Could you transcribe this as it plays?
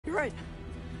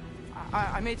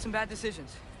I made some bad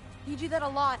decisions. You do that a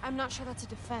lot. I'm not sure that's a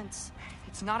defense.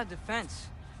 It's not a defense.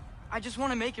 I just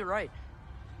want to make it right.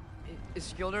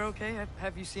 Is Skilder okay?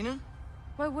 Have you seen him?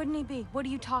 Why wouldn't he be? What are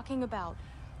you talking about?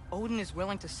 Odin is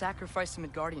willing to sacrifice the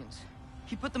Midgardians.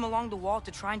 He put them along the wall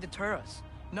to try and deter us,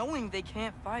 knowing they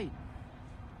can't fight.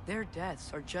 Their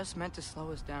deaths are just meant to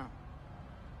slow us down.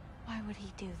 Why would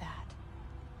he do that?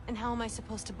 And how am I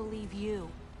supposed to believe you?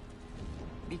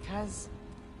 Because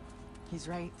he's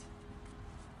right.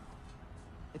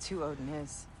 It's who Odin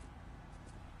is.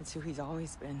 It's who he's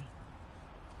always been.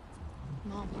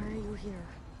 Mom, why are you here?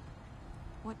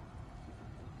 What?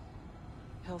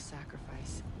 He'll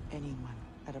sacrifice anyone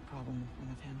at a problem in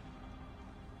front of him.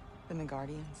 The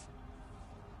Midgardians.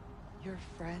 Your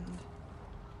friend.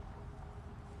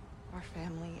 Our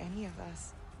family, any of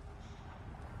us.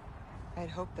 I'd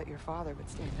hoped that your father would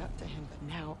stand up to him, but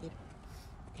now it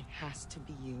has to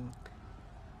be you.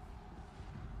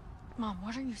 Mom,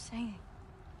 what are you saying?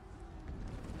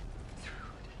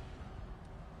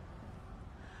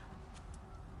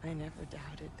 I never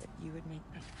doubted that you would make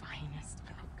the finest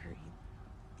Valkyrie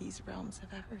these realms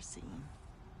have ever seen.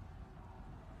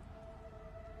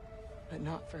 But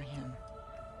not for him.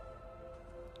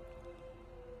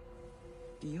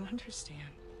 Do you understand?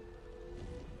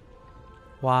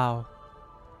 Wow.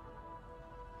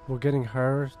 We're getting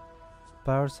her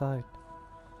by our side.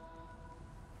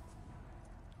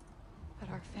 But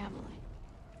our family.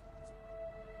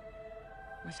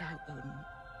 Without Odin,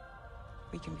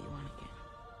 we can be one again.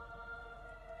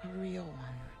 A real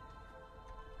one.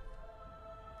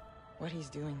 What he's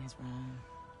doing is wrong.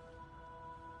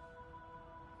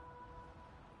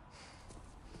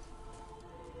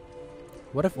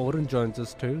 What if Odin joins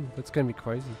us too? That's gonna be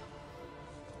crazy.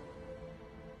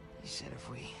 He said if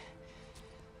we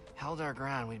held our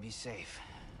ground, we'd be safe.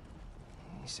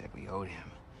 He said we owed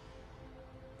him.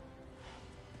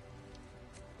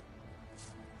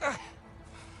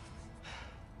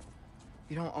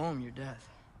 You don't owe him your death.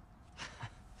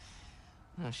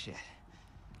 No shit.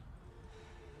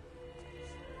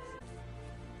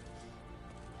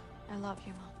 I love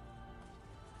you, Mom.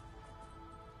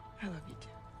 I love you too.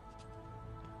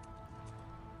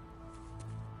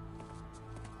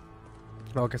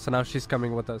 Okay, so now she's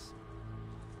coming with us.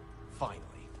 Finally.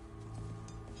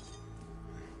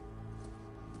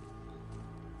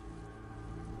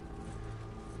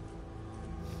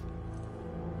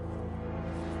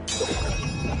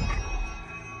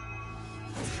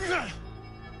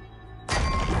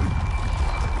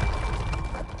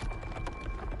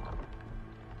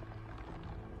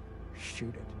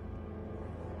 Shoot it.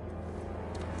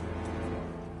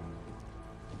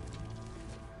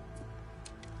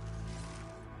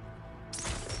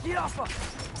 Get off us!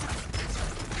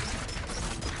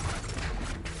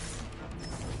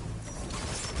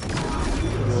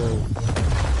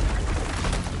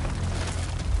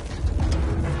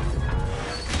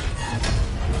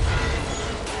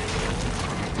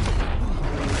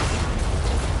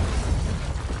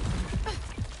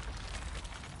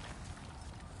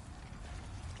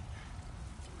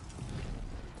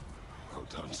 Well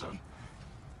done, son.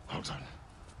 Well done.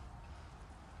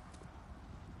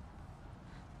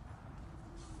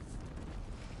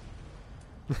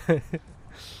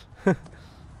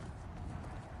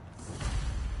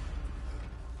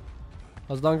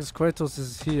 As long as Kratos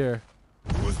is here.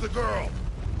 Who's the girl?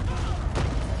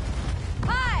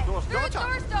 Hi! You're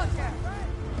Thor's daughter!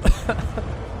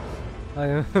 I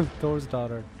am Thor's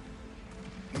daughter.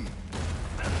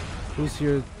 Who's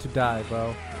here to die,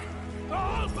 bro?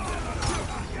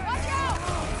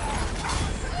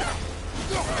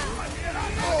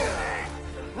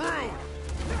 Rude!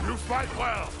 You fight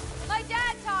well. My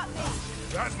dad taught me!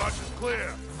 That much is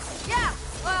clear. Yeah,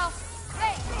 well,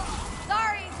 hey,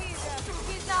 sorry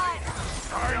he's not...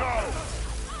 I know.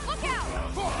 Look out!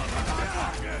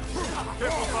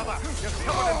 Careful, brother. You're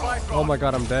still in bike. Oh my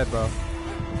god, I'm dead, bro.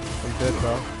 I'm dead,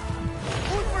 bro.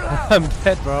 I'm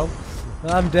dead, bro.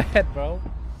 I'm dead, bro.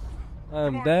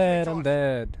 I'm dead, I'm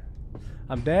dead.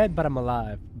 I'm dead, but I'm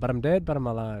alive. But I'm dead, but I'm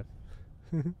alive.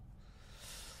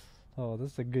 Oh,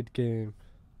 this is a good game.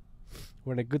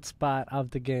 We're in a good spot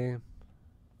of the game.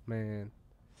 Man.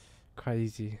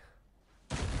 Crazy.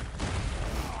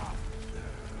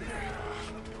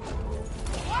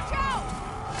 Watch out!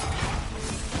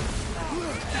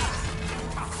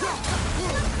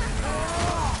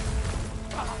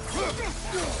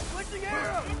 Switching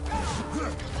arrows!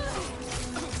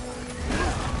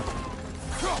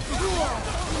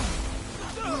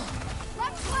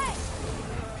 Left foot!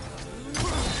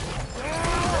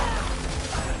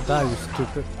 Die, you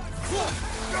stupid.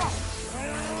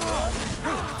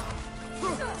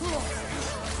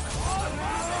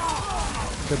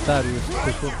 Look at that, you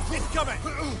stupid. Incoming!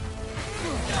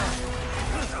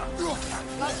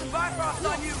 Got some Bifrost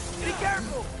on you! Be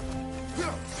careful!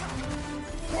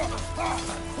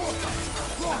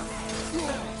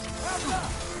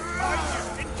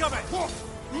 Incoming!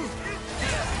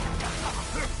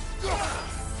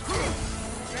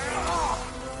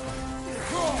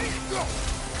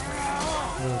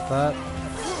 There's that.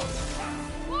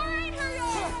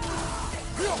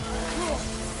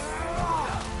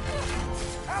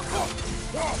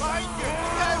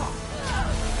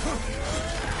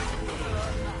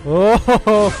 Oh!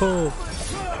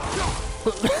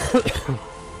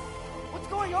 What's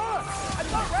going on? I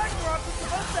thought Ragnarok was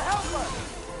supposed to help us!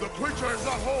 The creature is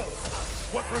not whole.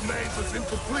 What remains is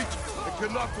incomplete. It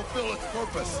cannot fulfill its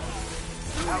purpose.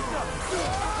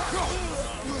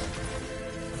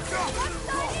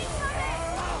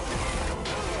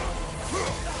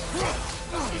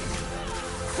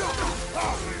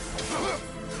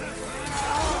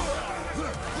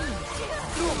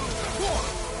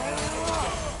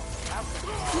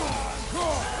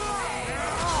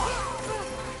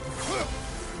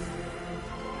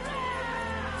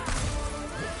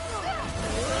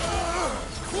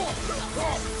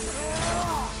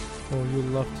 Oh, you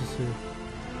love to see.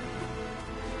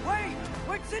 Wait!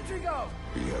 Where'd Sindri go?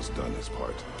 He has done his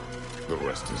part. The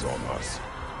rest is on us.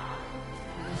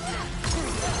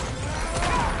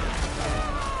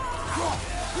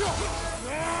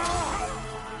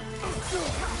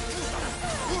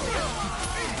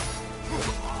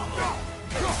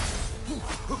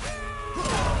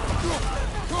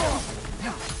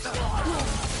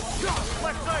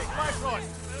 Left side, Bifrost!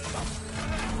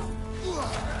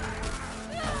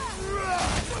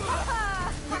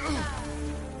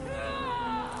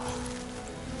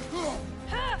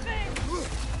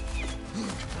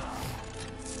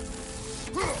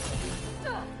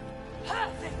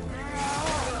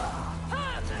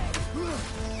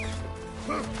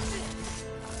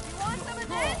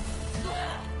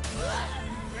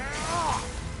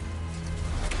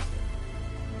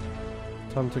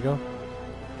 Time to go.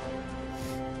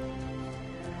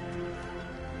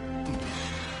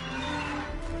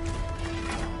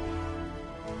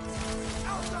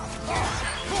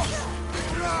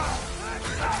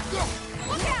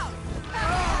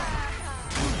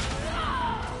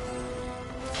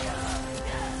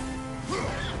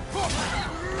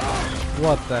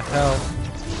 What the hell?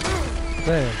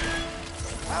 Damn.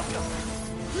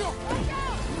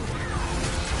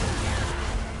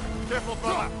 Careful,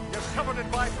 brother. You're covered in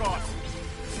Bifrost.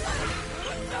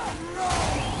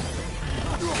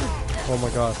 Oh my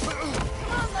god.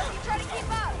 Try to keep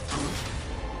up.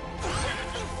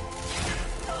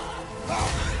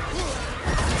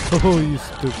 Oh, you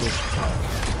stupid.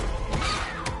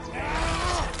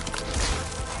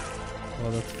 Oh,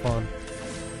 that's fun.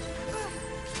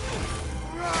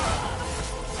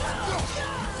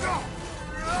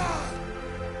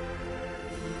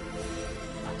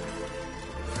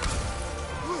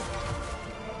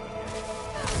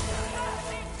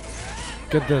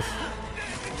 Get this.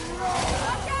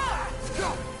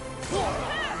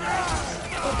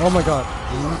 Oh my god.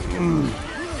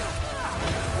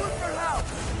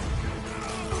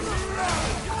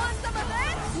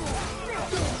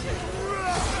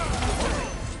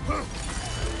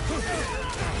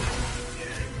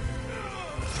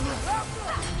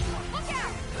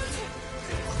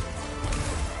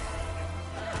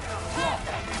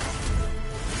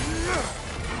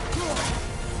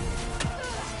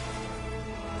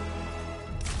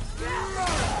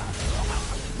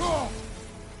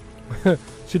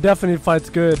 She definitely fights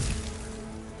good.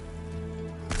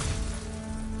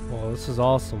 Oh, this is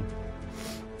awesome.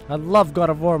 I love God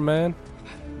of War, man.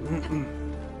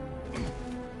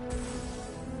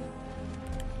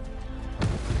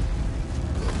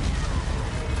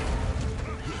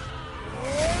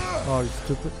 Oh, you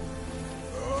stupid.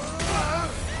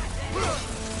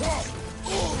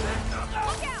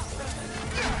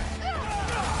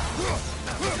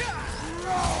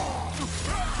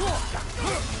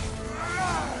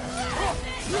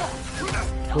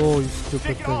 Oh, you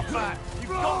stupid thing. You've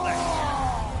got this.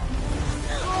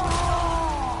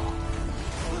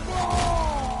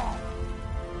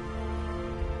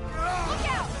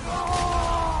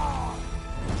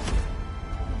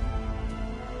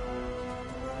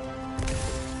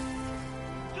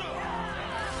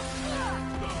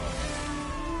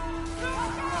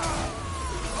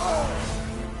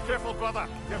 Careful, brother.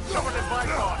 You're covered in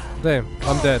Bifrost. Damn,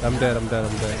 I'm dead, I'm dead, I'm dead,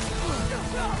 I'm dead.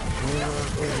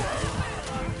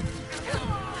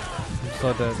 I'm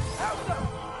so dead.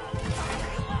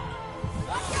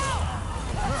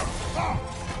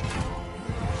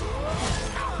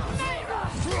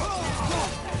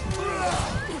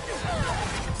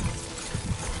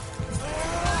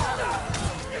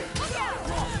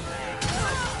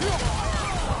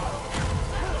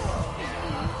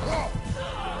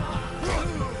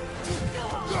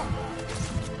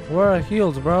 Where are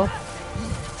heals, bro?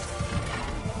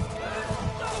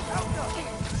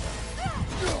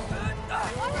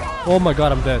 Oh my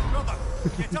god, I'm dead.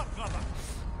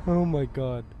 Oh my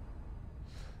god.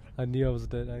 I knew I was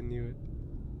dead, I knew it.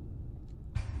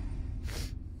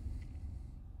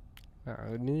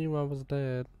 I knew I was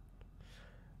dead.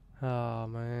 Oh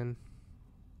man.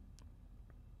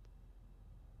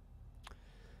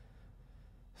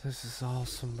 This is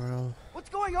awesome, bro. What's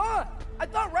going on? I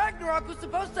thought Ragnarok was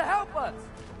supposed to help us.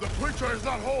 The preacher is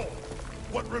not whole.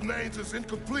 What remains is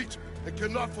incomplete and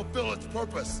cannot fulfill its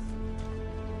purpose.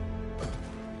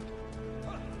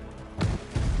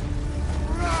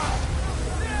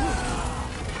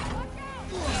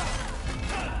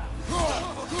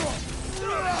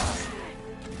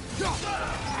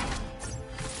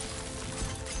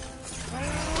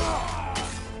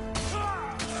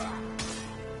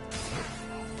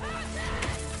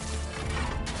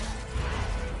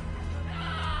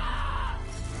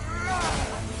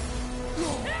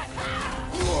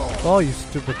 Oh, you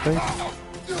stupid thing.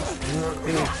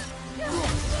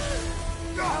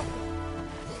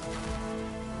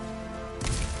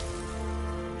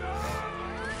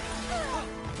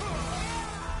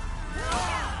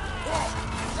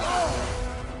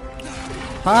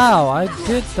 How? I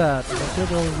did that. I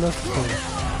did what was necessary.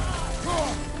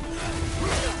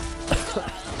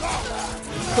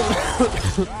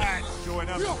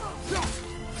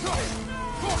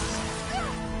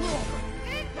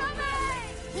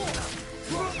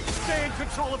 Stay in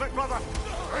control of it, brother.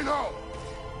 I know.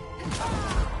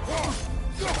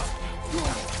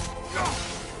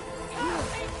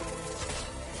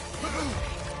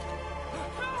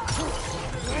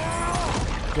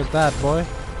 Get that, boy.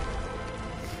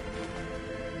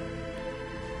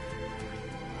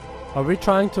 Are we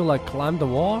trying to like climb the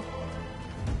wall?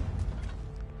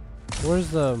 Where's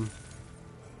the...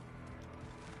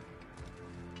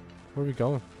 Where are we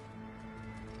going?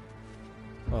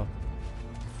 Oh.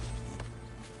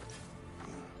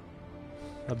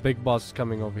 A big boss is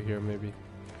coming over here, maybe.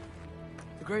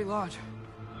 The Great Lodge.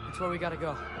 That's where we gotta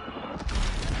go.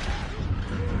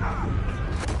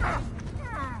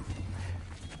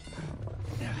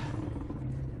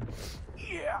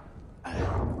 Yeah.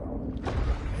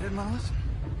 Didn't want to listen.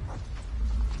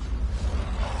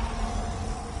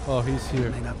 Oh, he's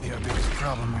here. May not be our biggest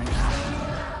problem right now.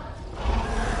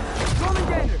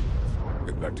 Commander!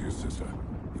 Get back to your sister.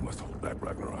 You must hold back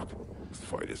Ragnarok. This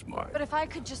fight is mine. But if I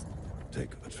could just...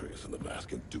 Take Atreus and the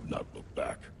mask and do not look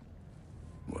back.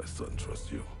 My son trusts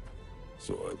you,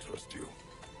 so I trust you.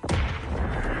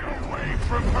 Away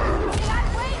from her!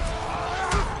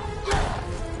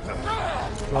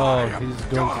 Oh, he's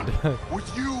going to die.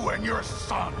 With you and your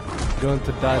son. Going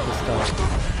to die this time.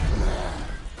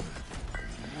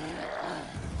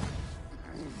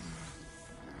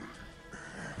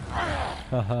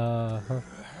 Haha.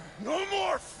 No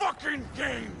more fucking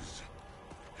games!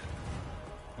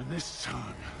 And this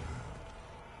time,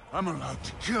 I'm allowed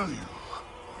to kill you.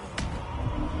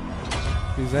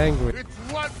 He's angry. It's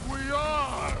what we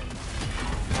are!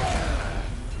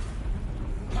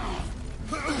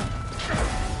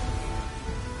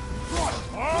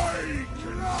 I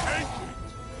can take it!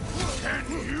 Can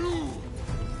you?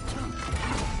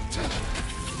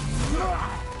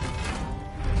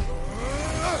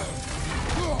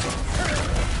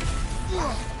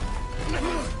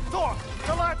 Thor,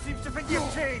 the lad seems to think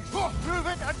you've changed. Prove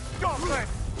it and stop it.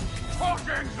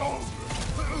 Talking's over!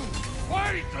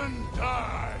 Fight and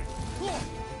die!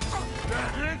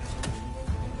 That it?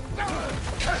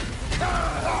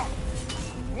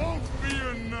 Won't be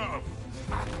enough!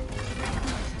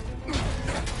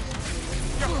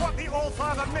 You're what the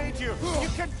All-Father made you. You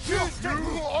can choose to...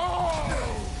 You all!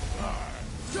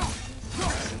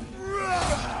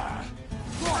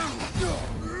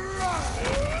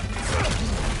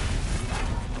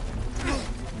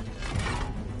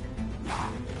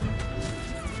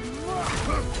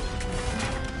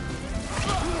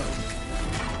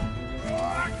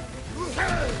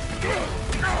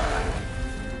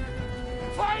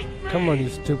 Come on, you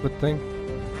stupid thing.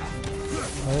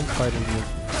 I ain't fighting you.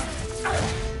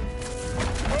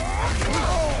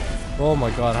 Oh my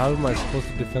god, how am I supposed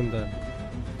to defend that?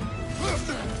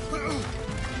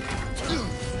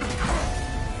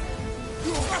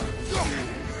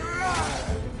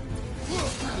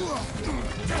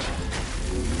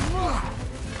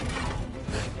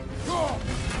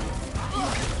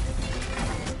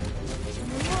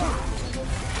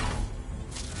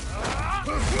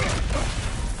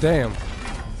 Damn.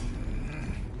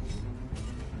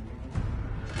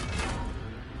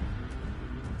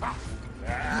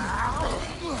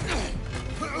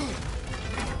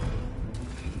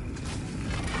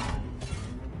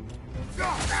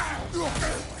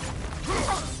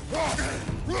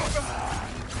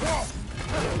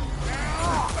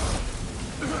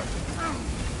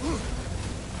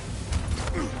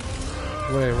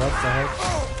 Wait, what the heck?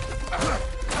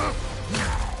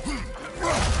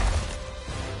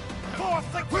 Thor,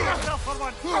 think for yourself for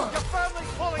one. Your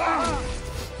family's falling apart.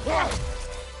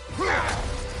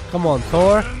 Come on,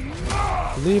 Thor.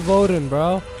 Leave Oden,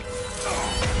 bro.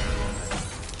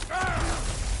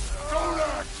 Don't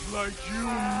act like you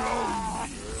know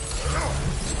me.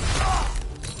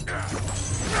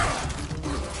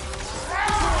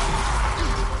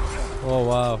 Oh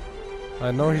wow.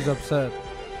 I know he's upset.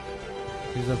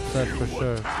 He's upset for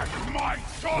sure. Attack my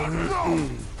son! No!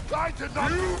 I did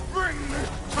not. You bring this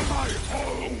to my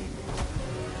home!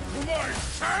 To my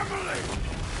family!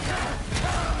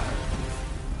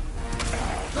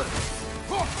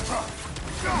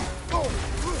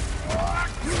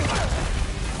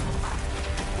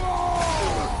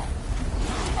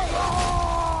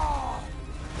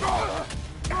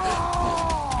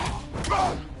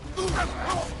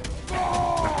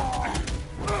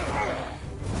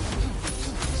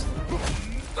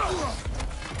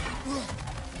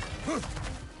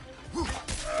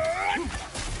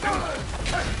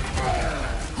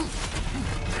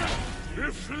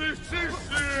 If this is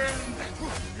the end,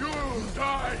 you'll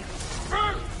die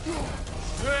first,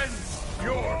 then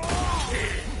your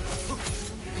king.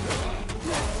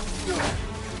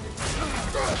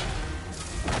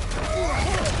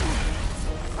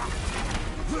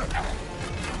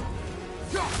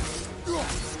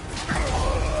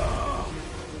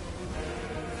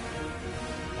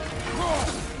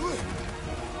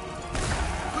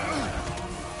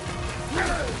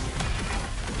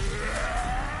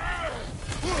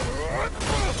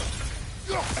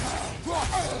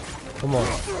 Come on.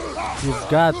 You've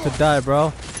got to die,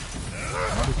 bro.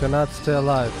 You cannot stay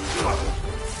alive.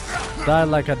 Die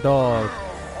like a dog.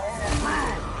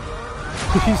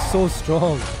 He's so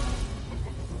strong.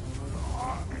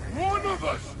 One of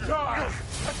us dies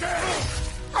again.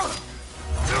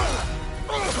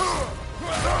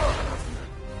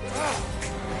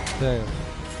 Damn.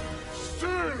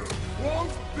 Still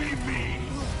won't be me.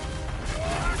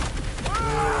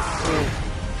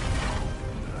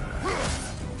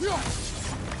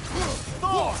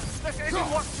 Thor, this isn't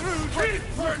what through. Keep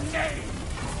her name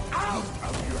out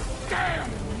of your damn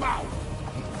mouth.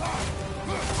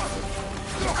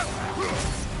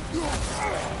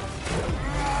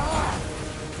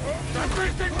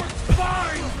 Everything was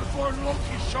fine before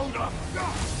Loki showed up.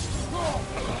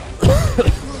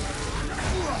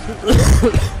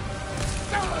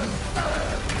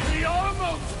 He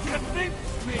almost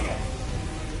convinced me.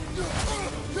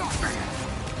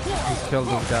 He killed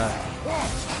this guy.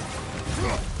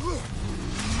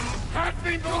 Had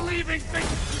me believing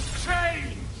things could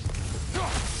change.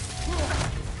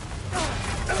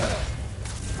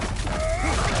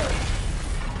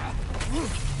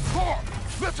 Thor,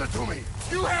 listen to me.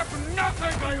 You have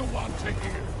nothing I want to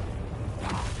hear.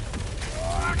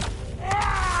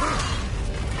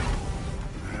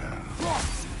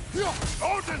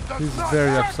 Odin does He's not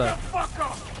very have upset. to fuck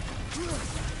up.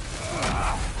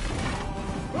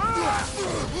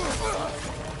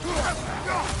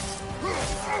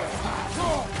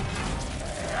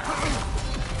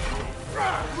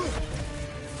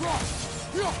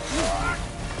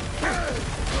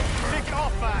 Take it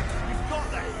off, man. You've got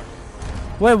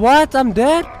this. Wait, what? I'm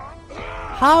dead?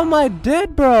 How am I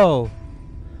dead, bro?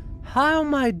 How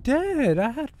am I dead?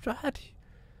 I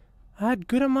had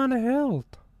good amount of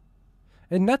health.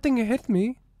 And nothing hit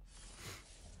me.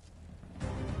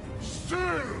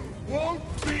 Still won't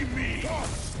be me.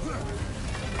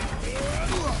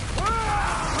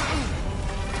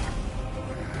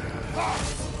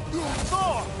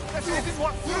 Thor, this isn't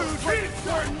what through. Keep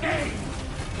your name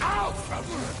out of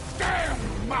your damn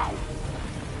mouth.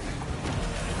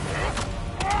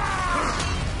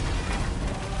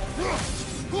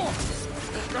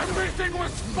 Everything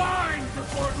was fine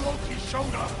before Loki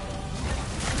showed up.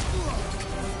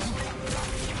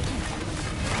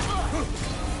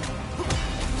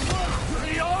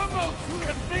 He almost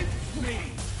convinced me.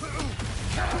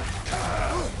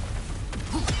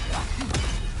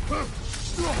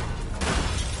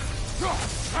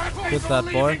 Get that,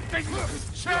 boy.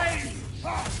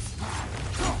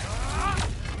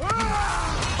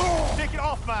 Take it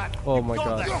off, man. Oh my You've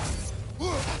got god. this.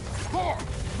 Thor,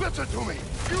 listen to me.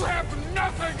 You have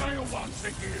nothing I want to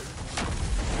hear.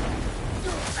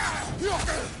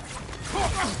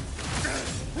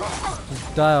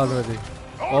 Just die already.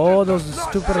 Oh, those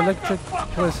stupid electric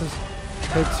places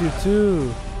hits you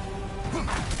too.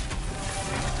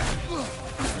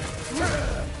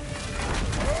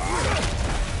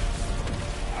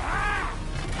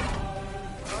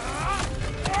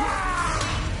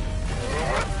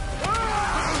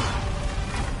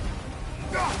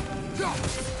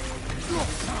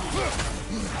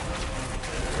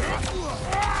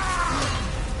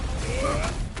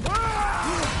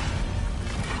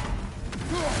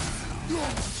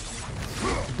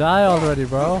 die already,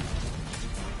 bro.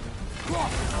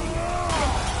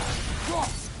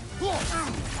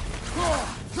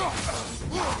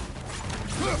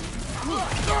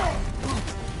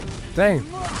 Dang.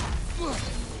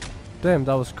 Damn,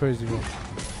 that was crazy, bro.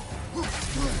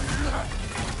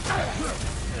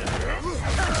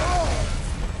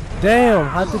 Damn,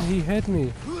 how did he hit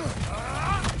me?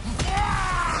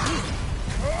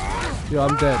 Yo,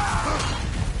 I'm dead.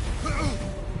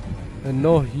 And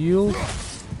no heal.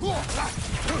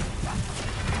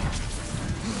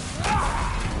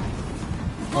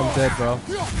 I'm dead, bro.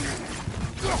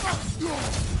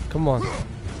 Come on.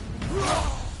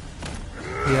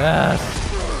 Yes.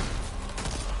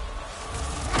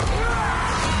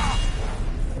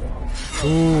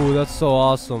 Ooh, that's so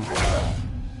awesome.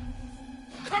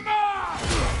 Come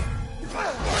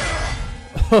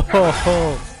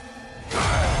on!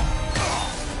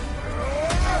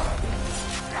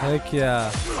 Heck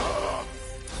yeah.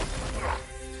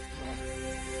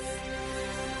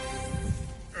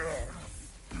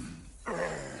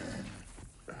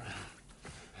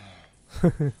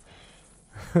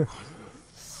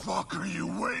 Fuck are you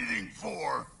waiting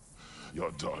for?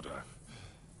 Your daughter.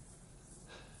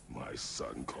 My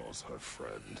son calls her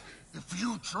friend. If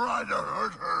you try to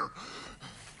hurt her...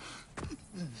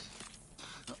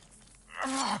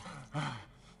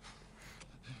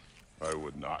 I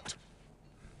would not.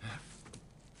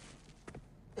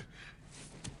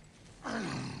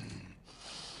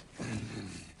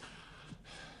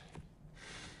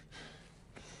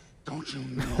 Don't you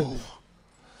know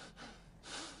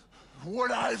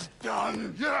what I've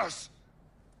done? Yes!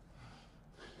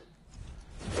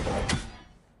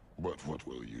 But what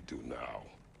will you do now?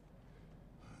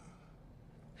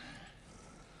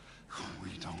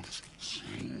 We don't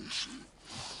change.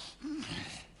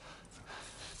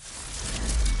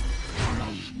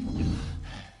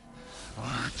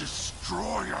 Or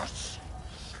destroy us.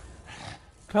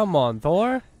 Come on,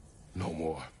 Thor. No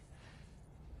more.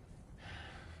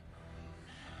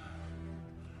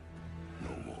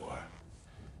 No more.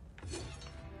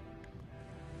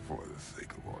 For the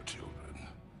sake of our children,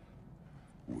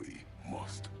 we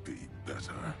must be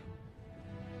better.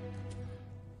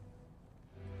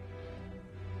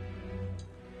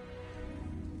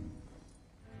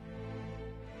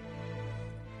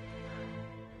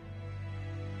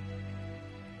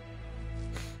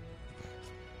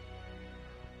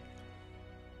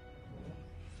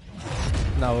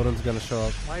 Now Oden's gonna show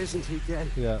up. Why isn't he dead?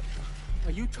 Yeah.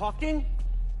 Are you talking?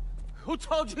 Who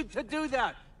told you to do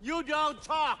that? You don't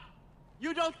talk.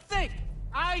 You don't think.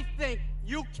 I think.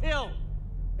 You kill.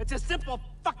 It's a simple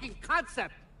fucking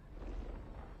concept.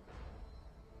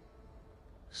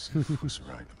 Sif was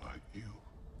right about you.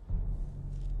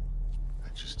 I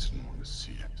just didn't want to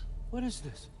see it. What is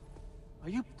this? Are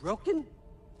you broken?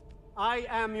 I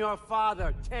am your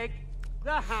father. Take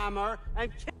the hammer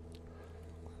and kill.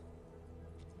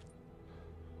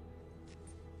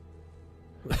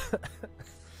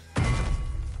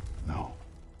 No.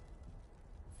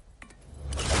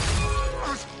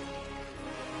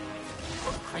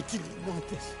 I didn't want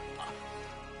this.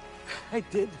 I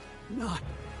did not.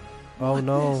 Oh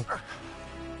no.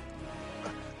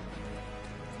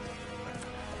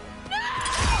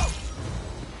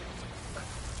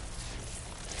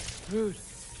 This. Dude,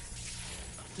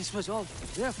 this was all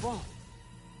their fault.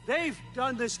 They've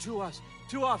done this to us,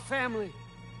 to our family.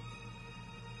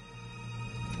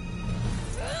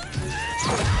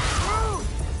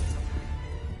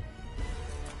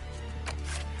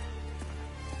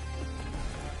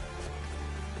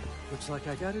 Looks like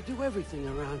I gotta do everything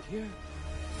around here.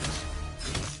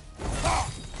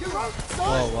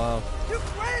 Oh wow. You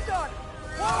granddaughter!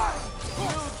 Why?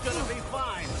 You're gonna be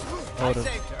fine. I Oden.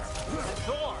 saved her. And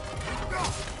Thor.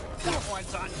 That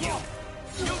one's on you.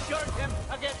 You turned him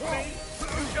against me.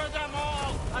 You turned them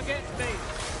all against me.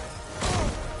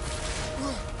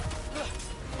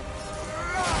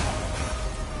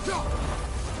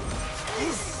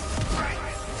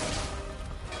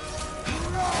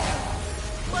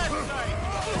 Left side.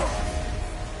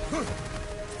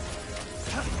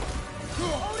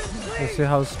 Let's see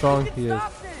how strong he is.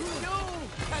 Stop this. You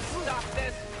can stop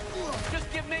this. Just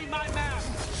give me my map.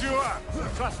 Sure.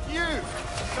 Trust you.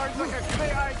 Sounds like a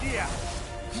great idea.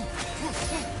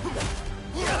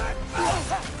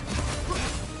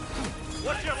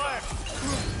 What's your left?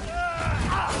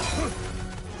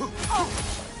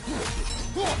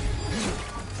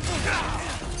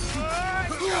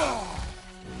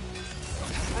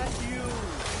 And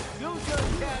you just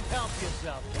can't help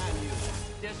yourself, can you?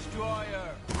 Destroyer.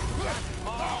 That's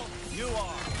all you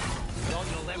are. All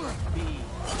you'll ever be.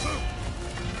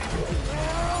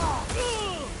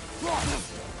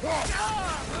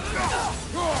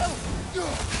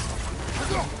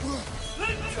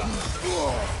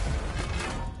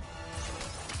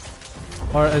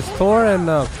 Or is Thor and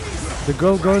the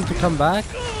girl going to come back?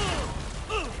 Come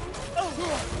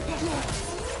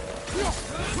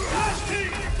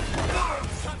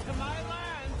to my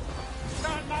land.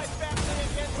 Turn my family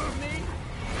against me.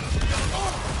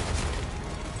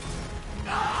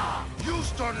 You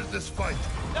started this fight.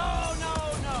 No, no,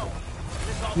 no.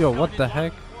 This all Yo, what started the long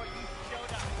heck? before you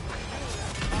showed up.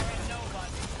 You are a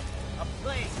nobody. A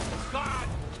plague, god,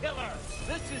 killer.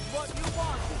 This is what you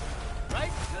wanted,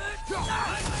 right?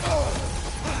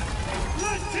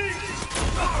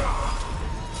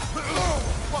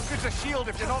 What good's a shield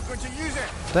if you're not going to use it?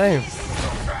 Damn.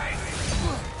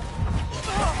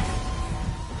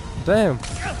 Damn.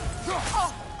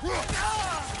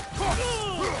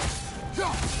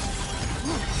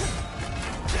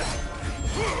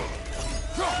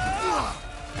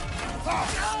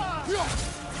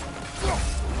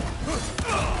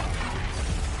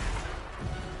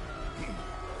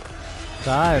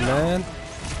 Die, man.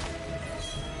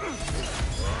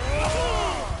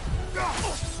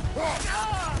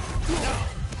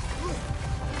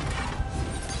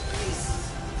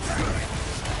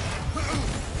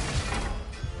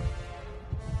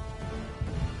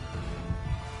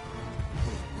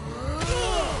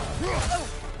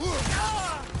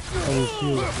 I need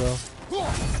shields, bro.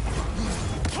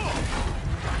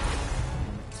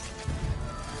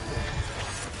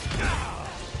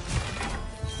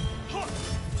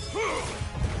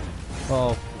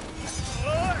 Oh.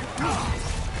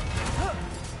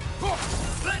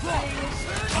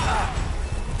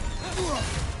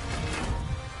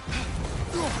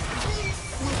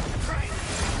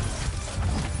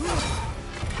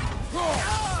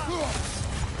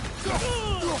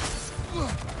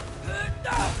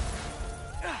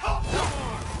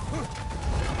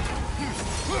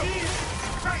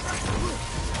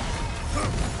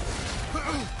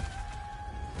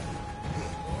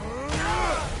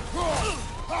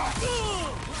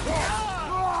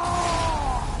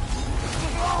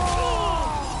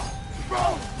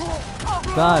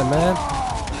 Die, man.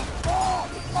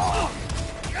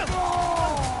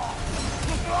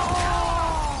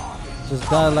 Just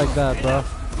die like that, bro.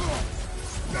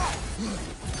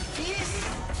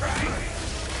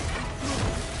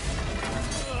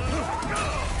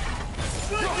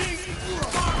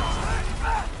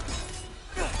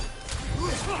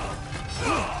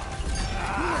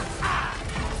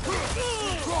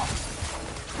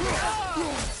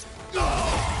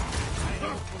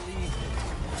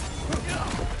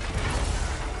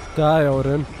 Die,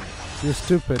 Oden. You're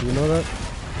stupid, you know that?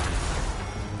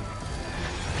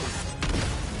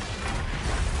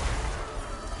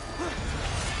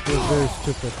 You're very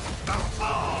stupid.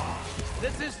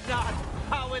 This is not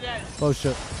how it ends. Oh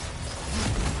shit.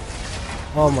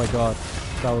 Oh my god.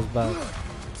 That was bad.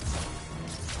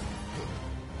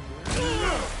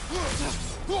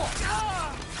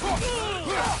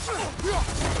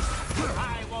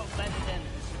 I won't let it end.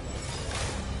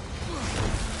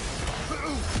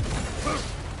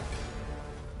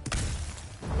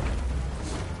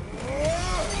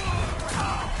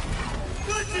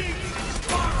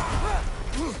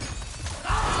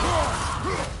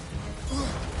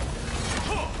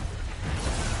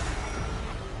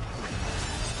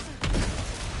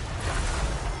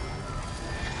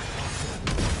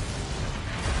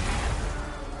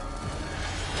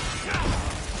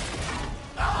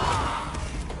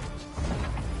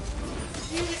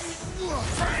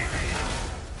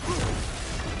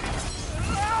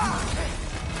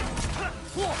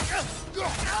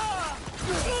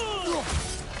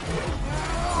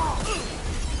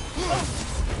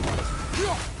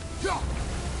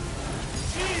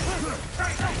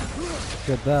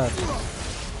 Get that.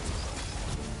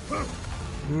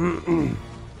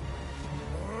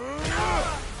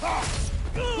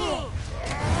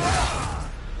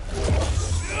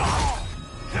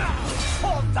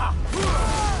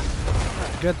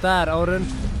 Get that, Oden.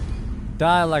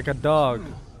 Die like a dog.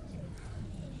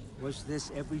 Was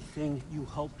this everything you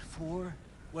hoped for?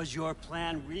 Was your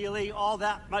plan really all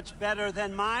that much better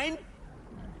than mine?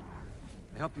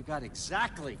 I hope you got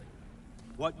exactly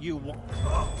what you want.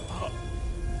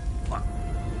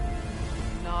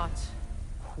 Not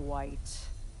quite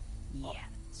yet.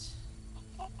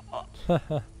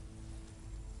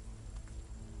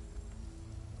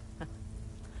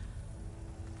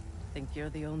 Think you're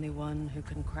the only one who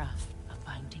can craft a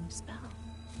binding spell?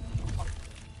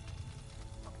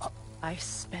 I've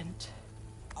spent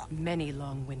many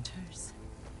long winters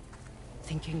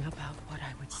thinking about what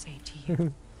I would say to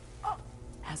you.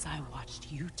 as I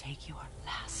watched you take your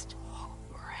last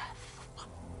breath.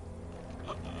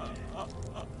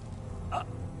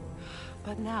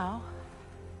 But now,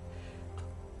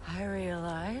 I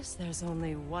realize there's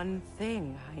only one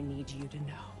thing I need you to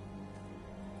know.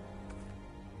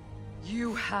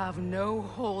 You have no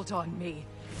hold on me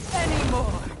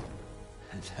anymore!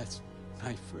 And that's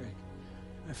my Frey.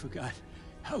 I forgot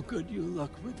how good you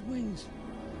look with wings.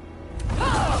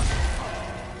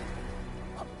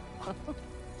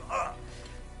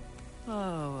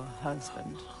 Oh,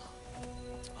 husband.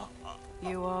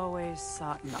 You always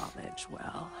sought knowledge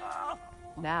well.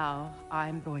 Now,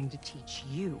 I'm going to teach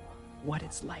you what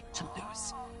it's like to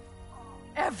lose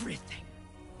everything.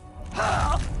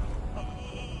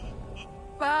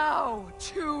 Bow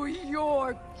to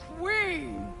your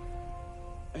queen!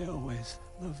 I always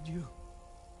loved you,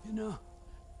 you know.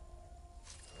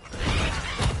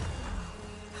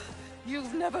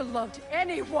 You've never loved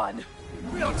anyone!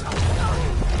 Real time!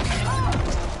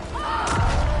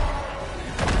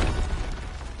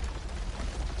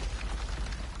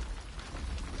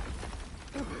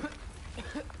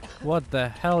 What the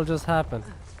hell just happened?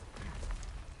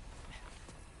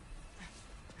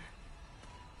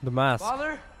 The mask.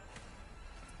 Father?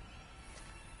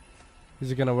 Is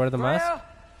he gonna wear the mask? Freya?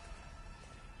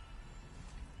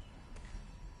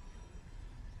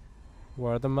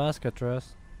 Wear the mask,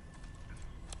 Atreus.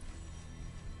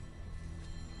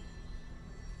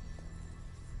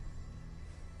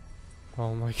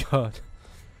 Oh my god.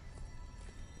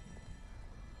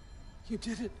 You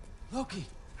did it, Loki.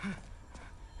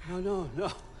 No,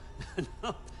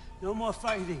 no more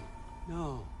fighting.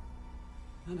 No,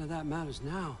 none of that matters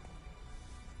now.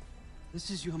 This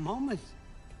is your moment,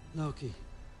 Loki.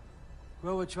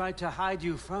 Groa tried to hide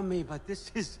you from me, but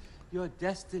this is your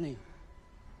destiny.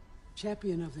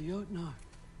 Champion of the Jotnar.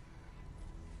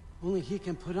 Only he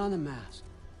can put on a mask.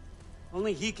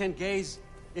 Only he can gaze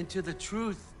into the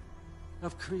truth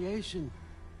of creation.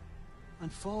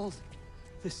 Unfold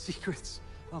the secrets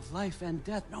of life and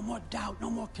death. No more doubt, no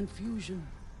more confusion.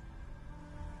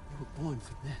 You were born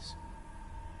for this.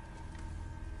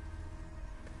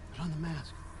 Put on the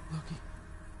mask, Loki.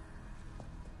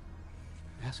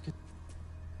 Ask it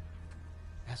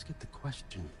the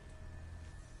question.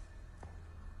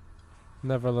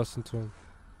 Never listen to him.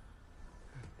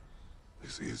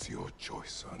 This is your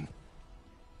choice, son.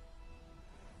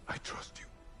 I trust you.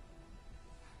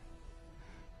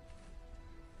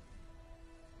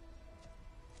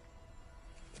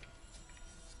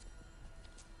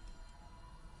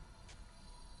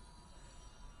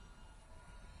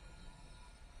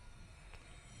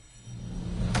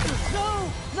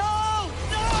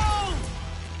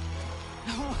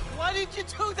 Why did you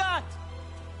do that?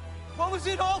 What was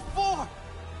it all for?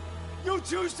 You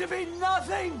choose to be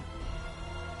nothing!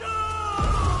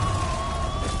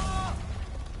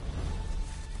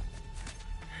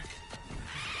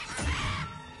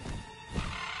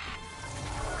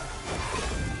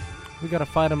 We gotta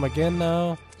fight him again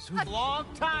now. A long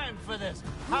time for this.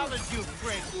 Haven't you,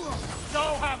 Freya?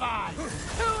 So have I.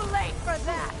 Too late for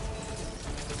that!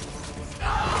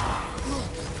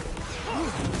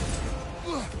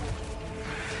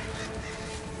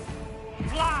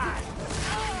 Fly!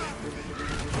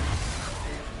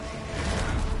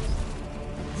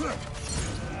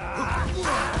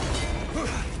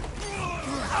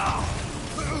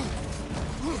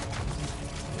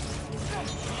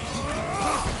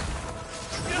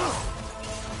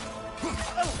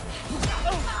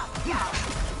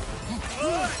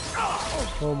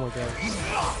 Oh my god.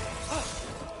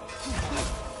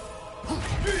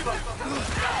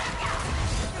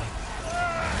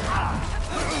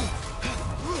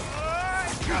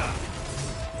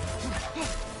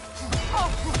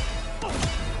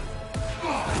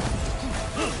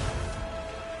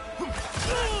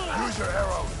 Use your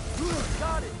arrow.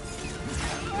 Got it.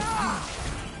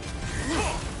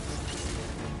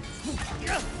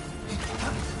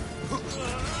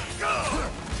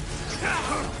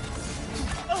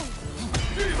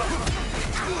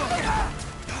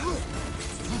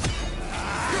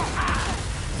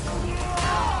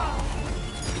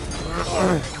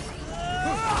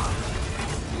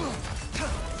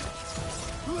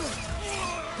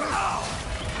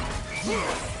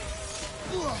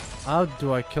 How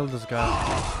do I kill this guy?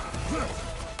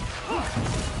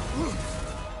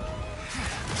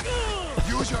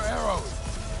 Use your arrows.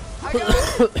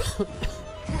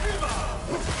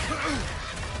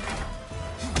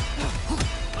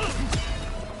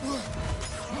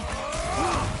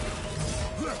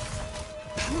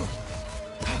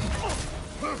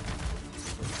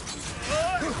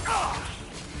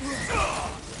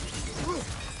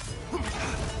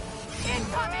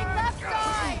 Incoming left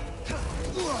side!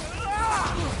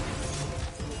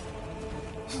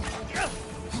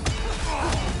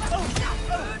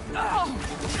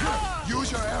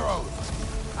 Use your arrows!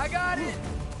 I got it!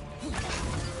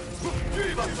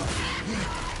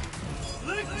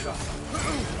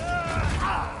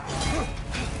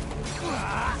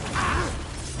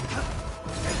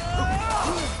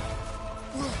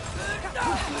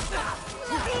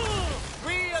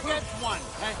 Three against one,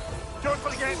 eh? Don't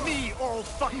forget me, old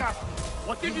fucker!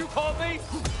 What did you call me?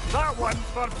 That one's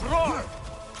for Braun!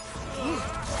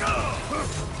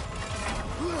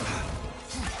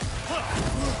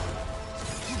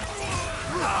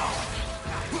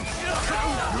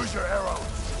 Use your arrows!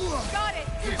 Got it!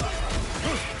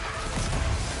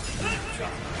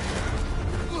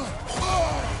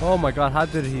 Oh my god, how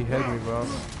did he hit me, bro?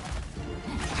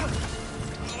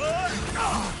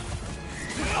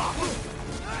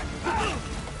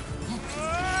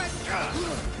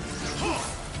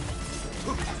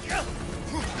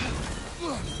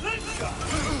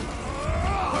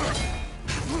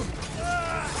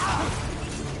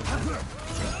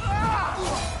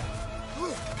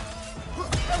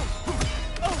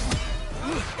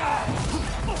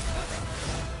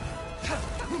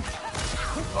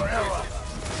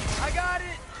 I got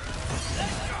it!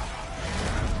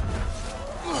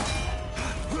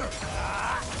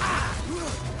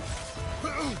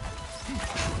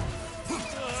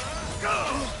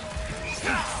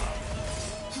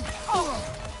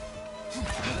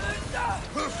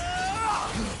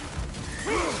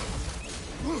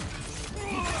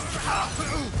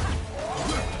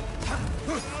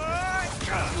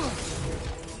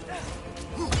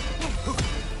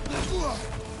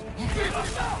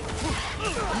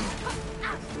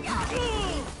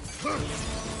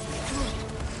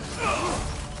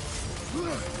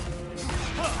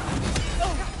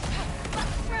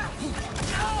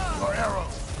 Your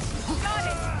arrows! Got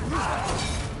it!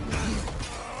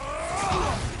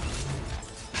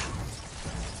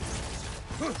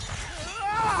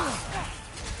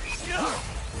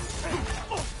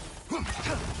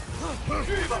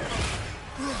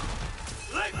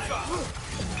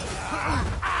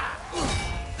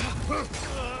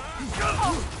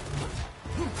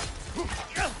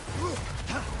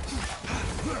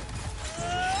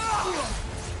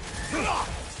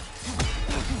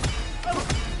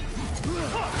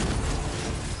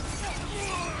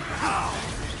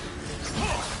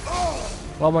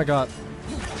 Oh my god.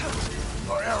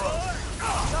 Your arrows!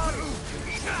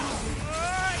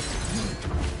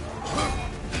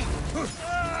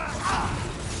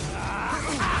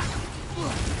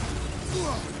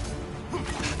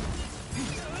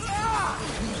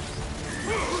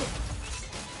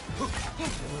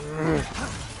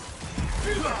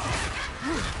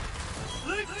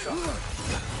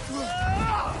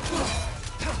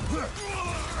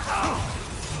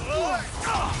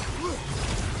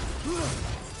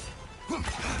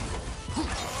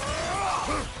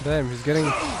 Damn, he's getting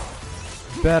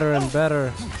better and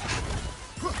better.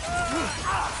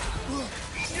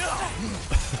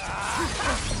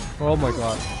 Oh my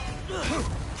god.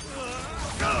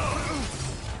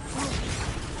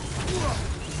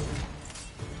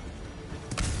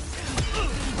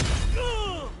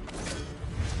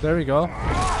 There we go.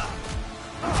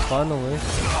 Finally.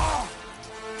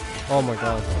 Oh my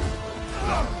god.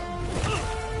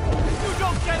 You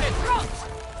don't get it!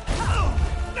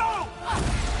 No!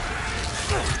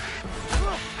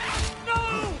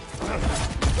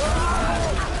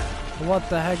 What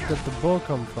the heck did the bow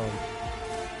come from?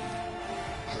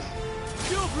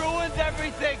 You've ruined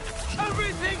everything!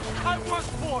 Everything I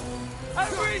worked for!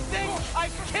 Everything I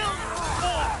killed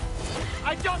for!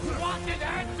 I just wanted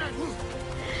answers!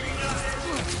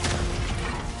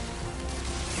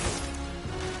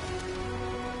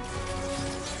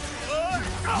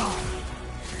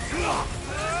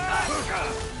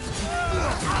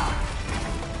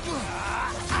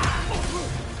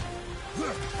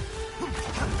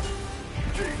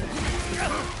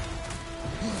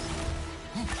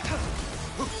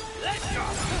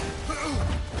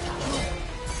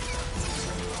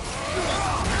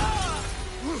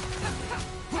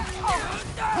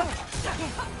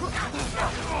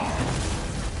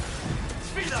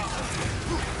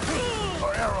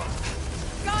 Your arrows!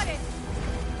 Got it!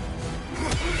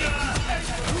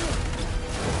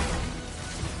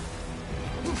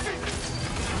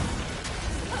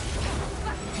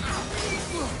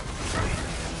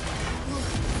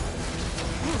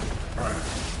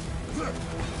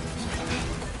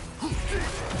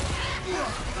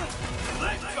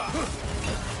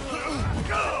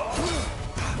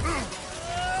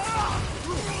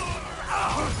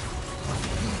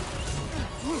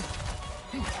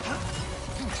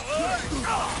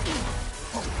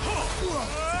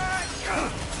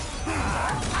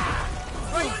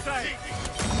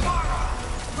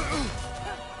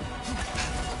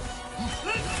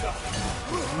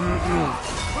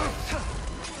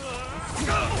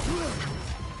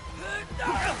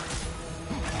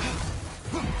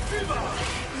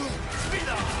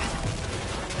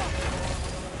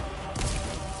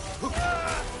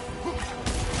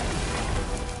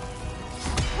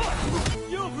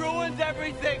 You've ruined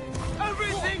everything!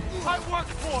 Everything I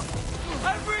worked for!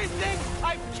 Everything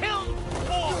I killed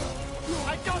for!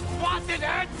 I just wanted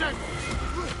answers!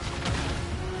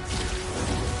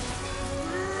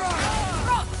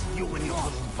 You and your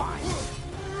little vine!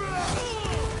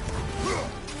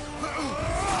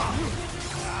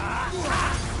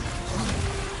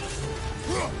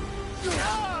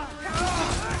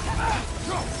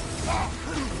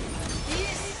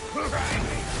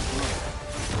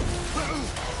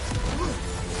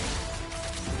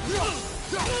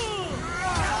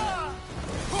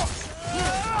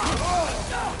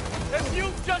 If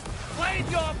you just played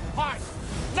your part,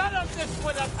 none of this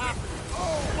would have happened.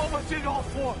 What was it all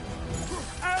for?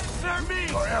 Answer me,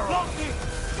 Loki!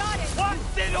 Got it!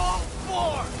 What's it all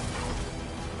for?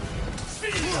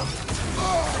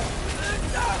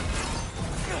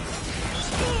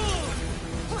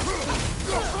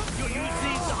 You use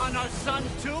these on our son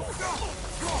too?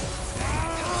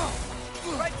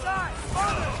 Right side!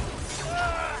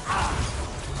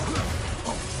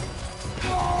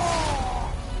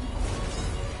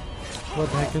 What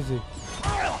the heck is he?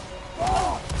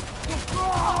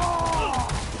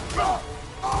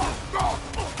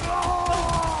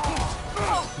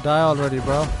 Die already,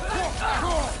 bro.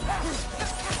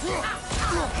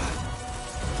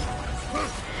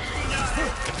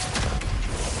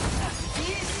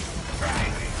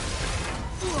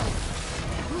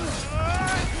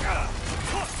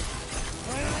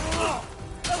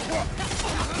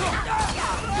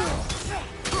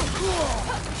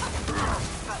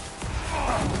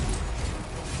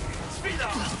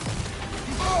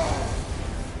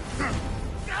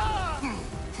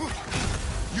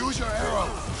 Use your arrow.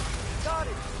 Got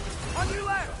it! On your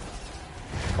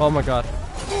left! Oh my god.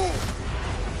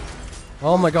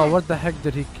 Oh my god, what the heck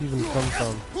did he even come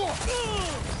from?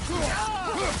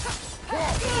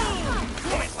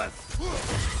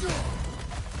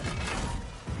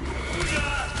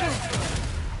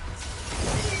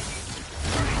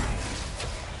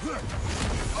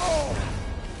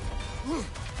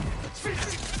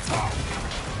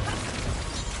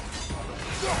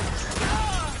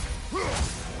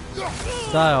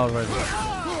 Die already.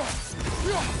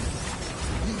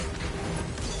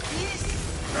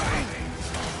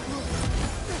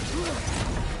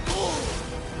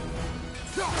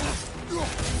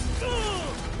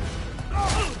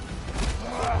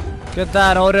 Get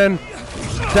that, Oden.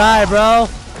 Die, bro.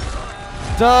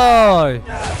 Die.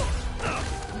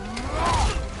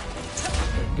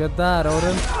 Get that,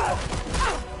 Oden.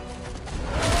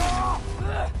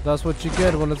 That's what you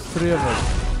get when it's 3 of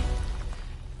us.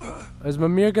 Is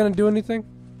Mimir gonna do anything?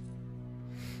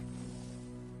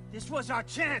 This was our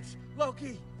chance,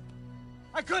 Loki.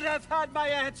 I could have had my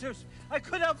answers. I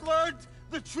could have learned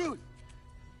the truth.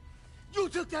 You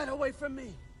took that away from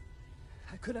me.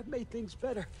 I could have made things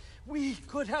better. We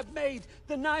could have made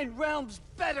the 9 realms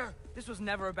better. This was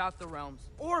never about the realms,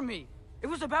 or me. It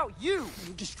was about you.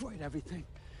 You destroyed everything.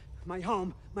 My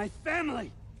home, my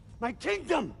family, my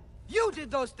kingdom. You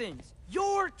did those things.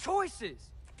 Your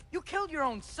choices. You killed your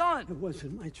own son. It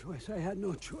wasn't my choice. I had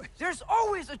no choice. There's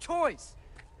always a choice.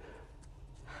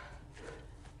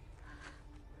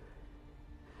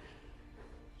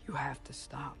 You have to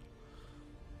stop.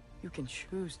 You can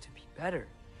choose to be better.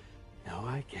 No,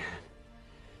 I can't.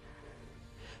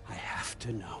 I have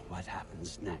to know what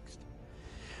happens next.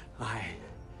 I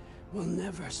will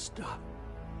never stop.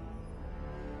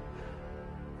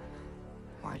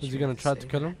 Why'd Is he you gonna have try say to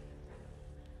kill that? him?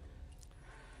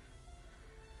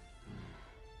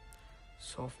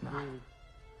 Sofna.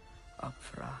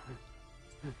 Apfra.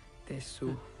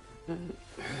 Desu.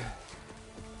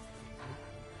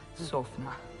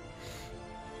 Sofna.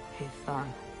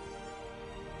 Hithan.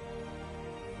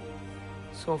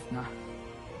 Sofna.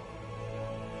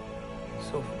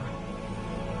 Sofna.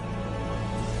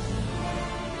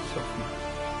 Sofna.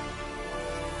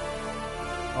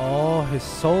 Oh, his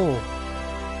soul.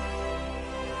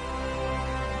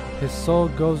 His soul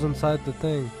goes inside the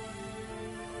thing.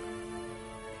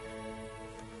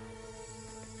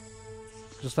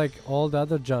 Just like all the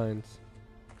other giants.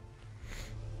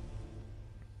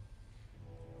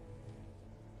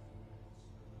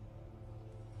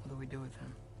 What do we do with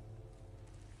him?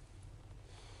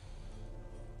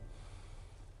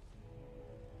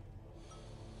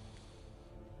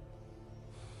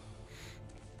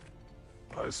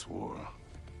 swore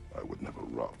I would never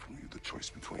rob from you the choice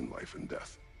between life and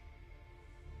death.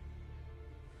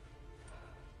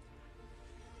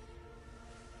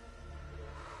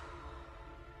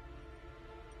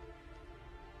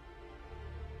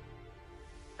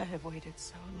 I have waited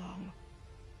so long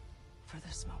for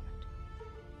this moment.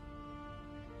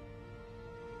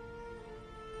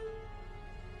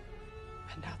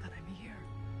 And now that I'm here,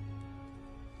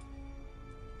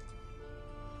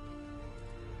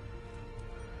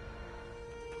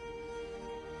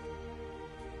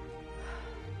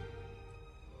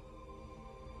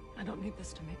 I don't need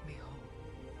this to make me whole.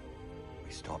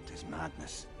 We stopped his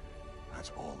madness.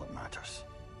 That's all that matters.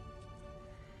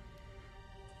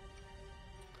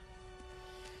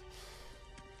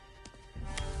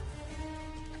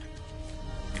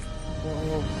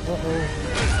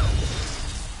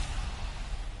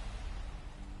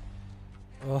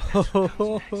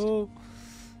 Oh.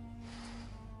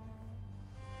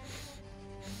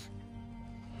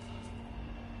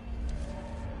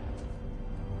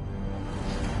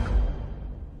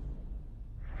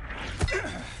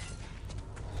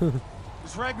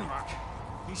 It's Ragnarok.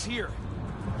 He's here.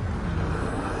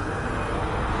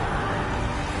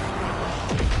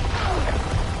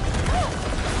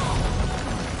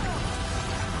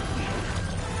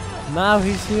 Now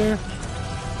he's here.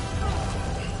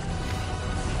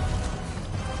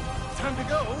 Time to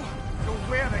go. Go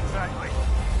where exactly?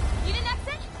 You didn't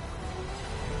exit?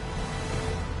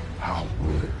 How?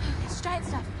 It's giant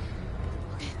stuff.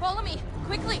 Okay, follow me,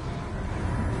 quickly.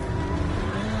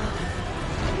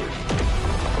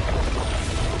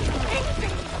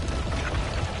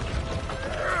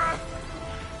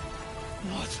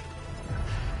 What?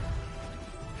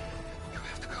 You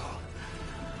have to go.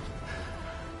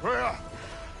 Freya!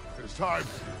 It's time.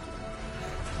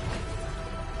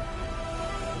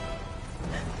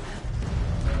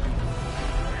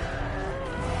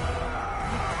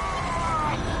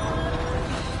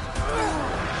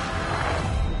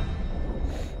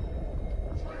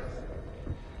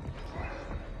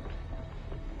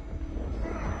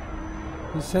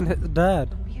 He sent his dad.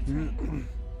 Don't be afraid.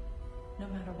 No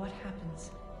matter what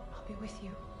happens, I'll be with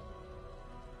you.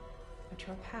 But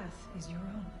your path is your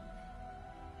own.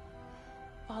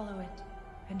 Follow it,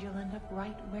 and you'll end up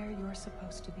right where you're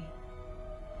supposed to be.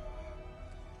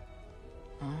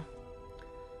 Huh?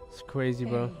 It's crazy,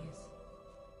 There bro. he is.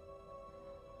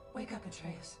 Wake up,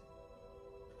 Atreus.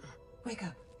 Wake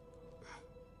up.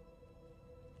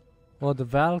 Oh, the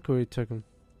Valkyrie took him.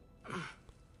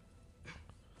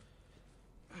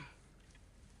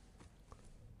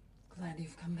 Glad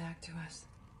you've come back to us.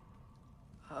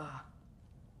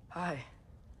 Hi.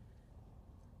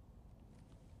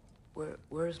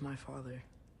 Where's my father?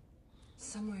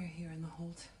 Somewhere here in the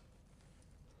Holt.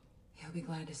 He'll be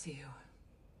glad to see you.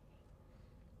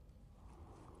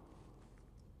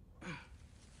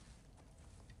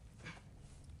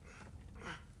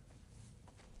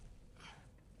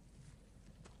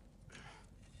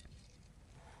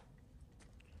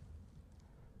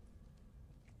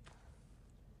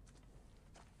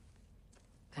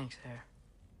 Thanks, Hare.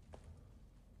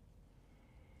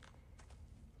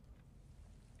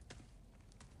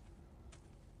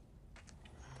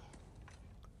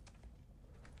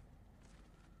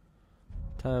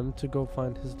 Time to go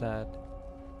find his dad.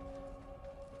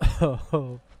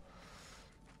 Oh.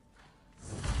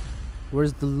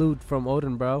 Where's the loot from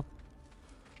Oden, bro?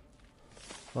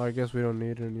 Oh, I guess we don't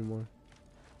need it anymore.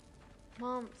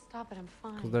 Mom, stop it, I'm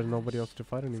fine. Because there's nobody else to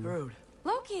fight anymore. Thrud,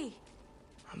 Loki!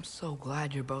 I'm so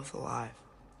glad you're both alive.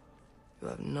 You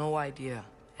have no idea,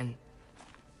 and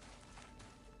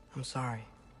I'm sorry.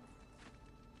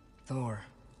 Thor.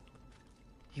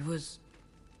 He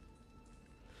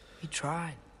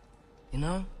tried, you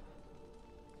know?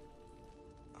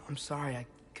 I'm sorry I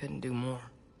couldn't do more.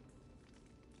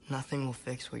 Nothing will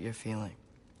fix what you're feeling.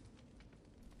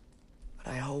 But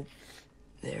I hope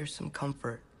there's some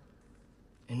comfort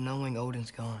in knowing Odin's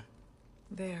gone.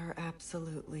 There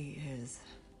absolutely is.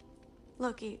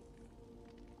 Loki,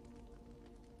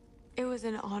 it was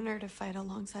an honor to fight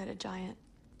alongside a giant.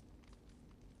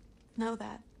 Know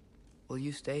that. Will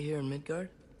you stay here in Midgard?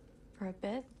 For a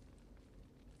bit?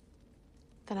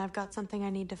 Then I've got something I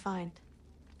need to find.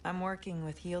 I'm working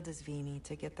with Hildisvíni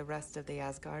to get the rest of the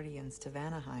Asgardians to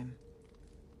Vanaheim.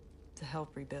 To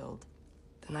help rebuild.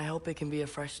 Then I hope it can be a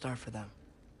fresh start for them.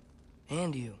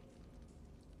 And you.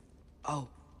 Oh,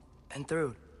 and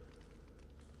Thrud.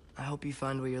 I hope you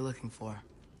find what you're looking for.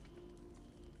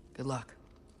 Good luck.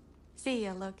 See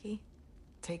ya, Loki.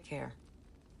 Take care.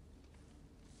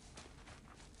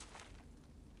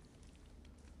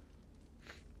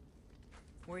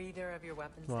 Were either of your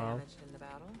weapons Wow. damaged in the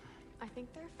battle? I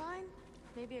think they're fine.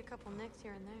 Maybe a couple nicks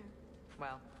here and there.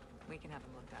 Well, we can have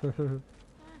them looked at.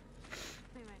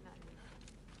 They might not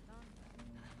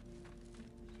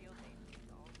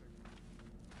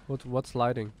need. What's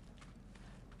lighting?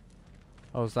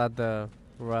 Oh, is that the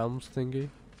realms thingy?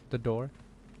 The door?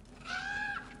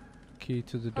 Key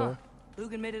to the door?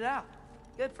 Lugan made it out.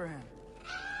 Good for him.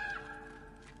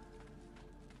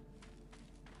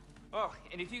 Oh,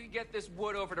 and if you could get this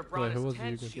wood over to Wait, Brana's who was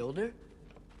tent... Lugan? Shielder?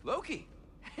 Loki!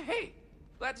 Hey!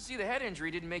 Glad to see the head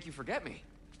injury didn't make you forget me.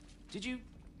 Did you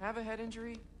have a head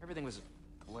injury? Everything was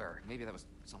a blur. Maybe that was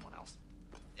someone else.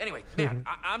 Anyway, man,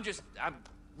 I'm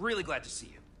really glad to see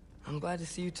you. I'm glad to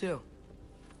see you too.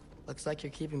 Looks like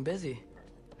you're keeping busy.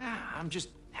 I'm just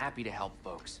happy to help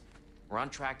folks. We're on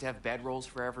track to have bedrolls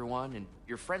for everyone, and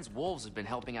your friend's wolves have been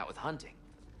helping out with hunting.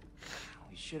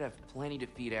 We should have plenty to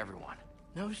feed everyone.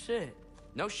 No shit.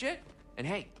 No shit? And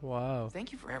hey, Wow.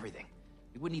 thank you for everything.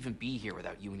 We wouldn't even be here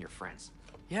without you and your friends.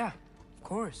 Yeah, of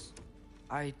course.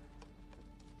 I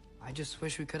just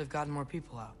wish we could have gotten more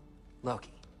people out.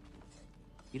 Loki,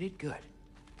 you did good.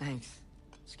 Thanks,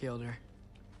 Skilder.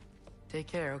 Take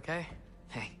care, okay?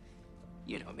 Hey,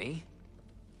 you know me.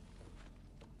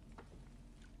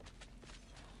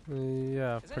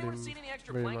 Yeah, Has anyone seen any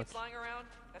extra pretty blankets much. lying around?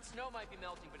 That snow might be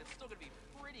melting, but it's still gonna be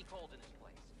pretty cold in this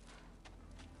place.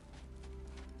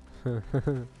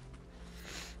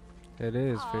 It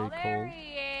is Oh, very there cold.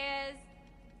 he is.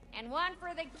 And one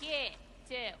for the kid,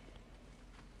 too.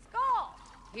 Skull!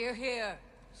 Here, here.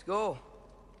 Skull,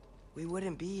 we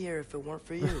wouldn't be here if it weren't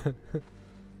for you.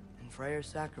 And Freya's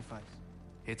sacrifice.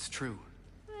 It's true.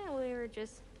 Well, we were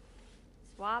just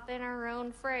swapping our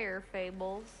own Freyr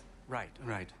fables. Right.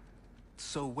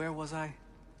 So where was I?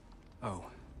 Oh.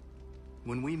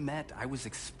 When we met, I was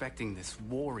expecting this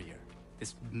warrior,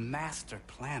 this master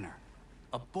planner,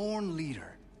 a born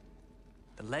leader.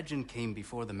 The legend came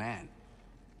before the man.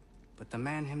 But the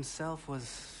man himself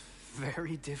was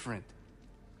very different.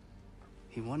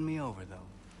 He won me over, though.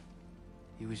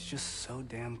 He was just so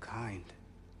damn kind.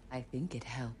 I think it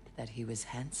helped that he was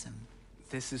handsome.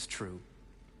 This is true.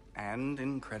 And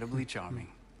incredibly charming.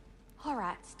 All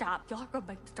right, stop. Y'all gonna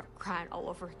make me start crying all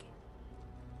over again.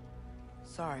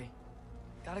 Sorry.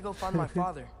 Gotta go find my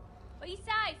father. Be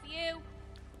safe, you.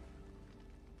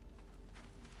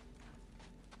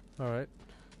 Alright.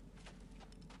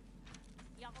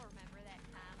 Y'all remember that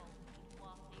time old Pete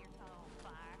walked near caught on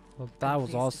fire? Well, that was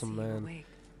Pleased to awesome, see you man. awake.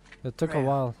 It took a Freya.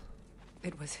 while.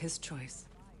 It was his choice.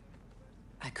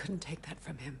 I couldn't take that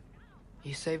from him.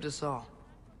 You saved us all.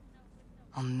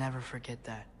 I'll never forget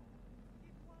that.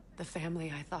 The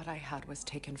family I thought I had was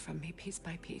taken from me piece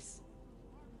by piece.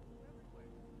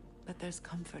 But there's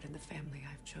comfort in the family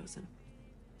I've chosen.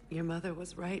 Your mother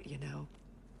was right, you know.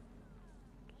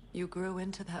 You grew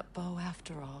into that bow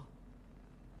after all.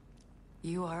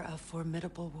 You are a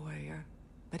formidable warrior,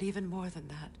 but even more than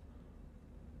that,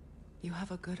 you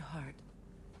have a good heart.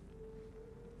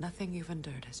 Nothing you've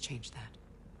endured has changed that.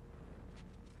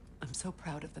 I'm so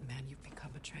proud of the man you've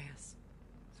become, Atreus.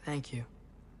 Thank you.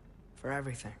 For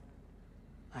everything.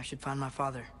 I should find my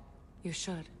father. You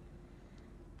should.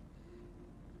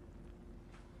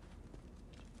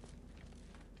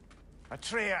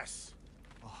 Atreus!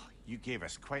 Oh, you gave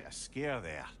us quite a scare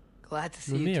there. Glad to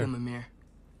see you too, Mimir.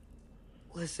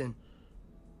 Listen.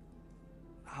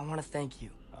 I want to thank you.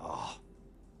 Oh,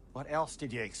 what else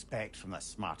did you expect from the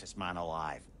smartest man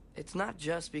alive? It's not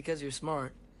just because you're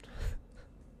smart.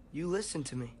 You listen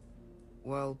to me.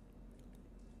 Well,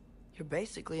 you're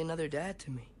basically another dad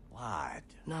to me. Lad.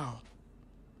 No.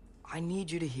 I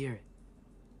need you to hear it.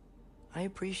 I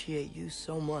appreciate you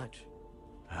so much.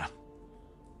 I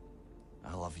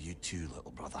love you too,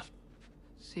 little brother.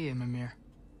 See you, Mimir.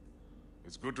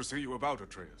 It's good to see you about,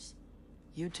 Atreus.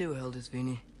 You too,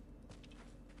 Hildisvini.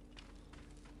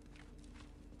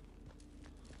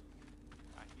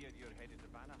 I hear you're headed to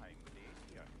Vanaheim with the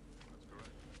Aesir. That's correct.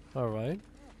 Alright.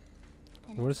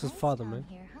 Where's his father, man?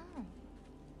 Here, huh?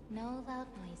 No loud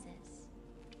noises.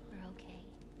 We're okay.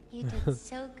 You did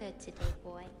so good today,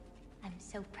 boy. I'm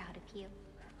so proud of you.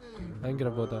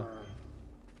 that.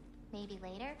 Maybe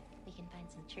later we can find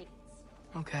some treats.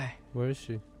 Okay. Where is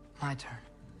she? My turn.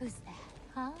 Who's that?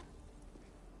 Huh?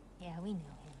 Yeah, we know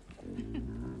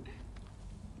him.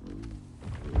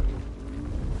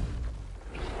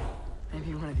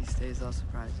 Maybe one of these days I'll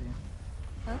surprise you.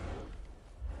 Oh?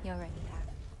 You already have.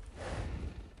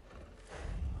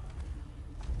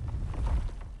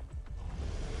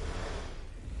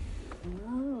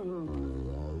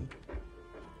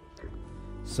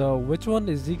 So which one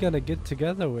is he gonna get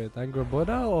together with?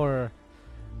 Angrboda or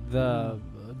the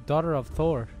Daughter of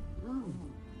Thor.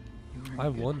 I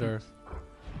wonder.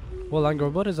 Well,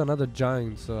 Angrboda is another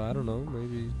giant, so I don't know.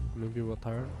 Maybe with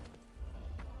her.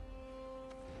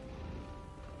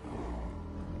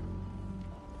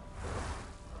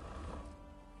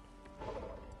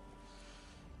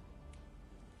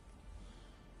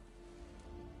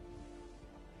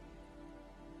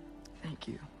 Thank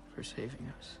you for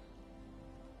saving us.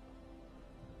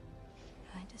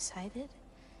 I decided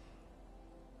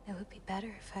it would be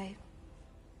better if I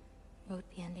wrote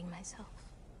the ending myself.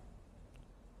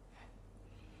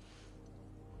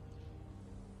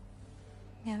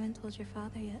 You haven't told your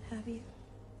father yet, have you?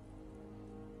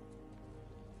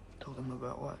 Told him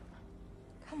about what?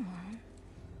 Come on.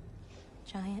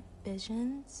 Giant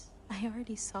visions? I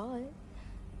already saw it.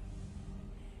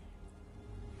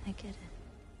 I get it.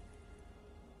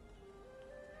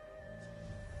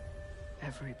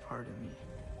 Every part of me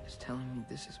is telling me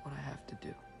this is what I have to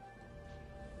do.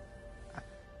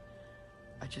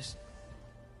 I just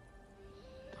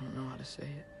don't know how to say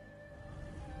it.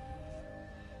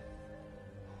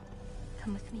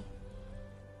 Come with me.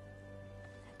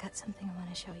 I've got something I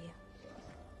want to show you.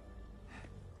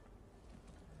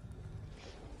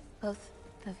 Both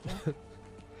of you.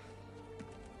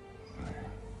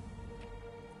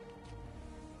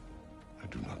 I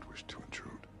do not wish to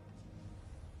intrude.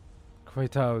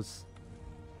 Kratos.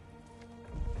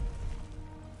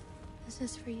 This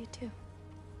is for you too.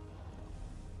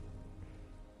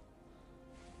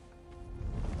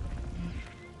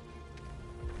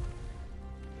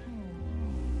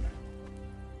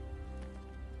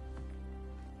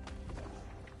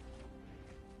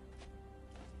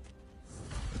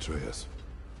 Atreus,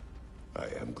 I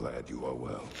am glad you are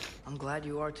well. I'm glad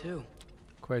you are too.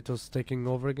 Kratos taking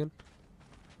over again.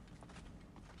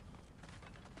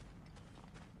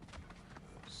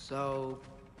 So,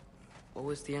 what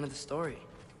was the end of the story?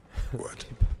 What?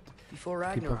 Before Keep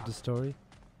Ragnarok. up the story.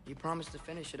 You promised to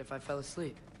finish it if I fell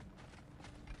asleep.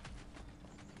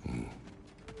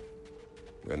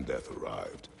 When death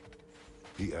arrived,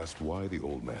 he asked why the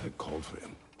old man had called for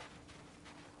him.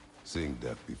 Seeing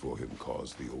death before him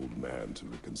caused the old man to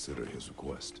reconsider his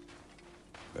request.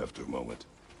 After a moment,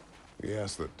 he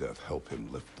asked that death help him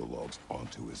lift the logs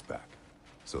onto his back,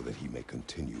 so that he may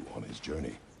continue on his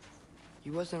journey. He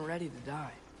wasn't ready to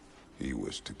die. He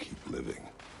wished to keep living.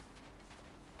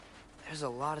 There's a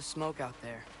lot of smoke out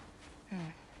there.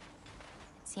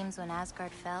 Seems when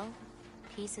Asgard fell,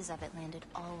 pieces of it landed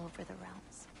all over the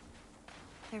realms.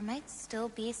 There might still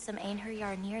be some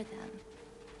Einherjar near them,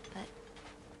 but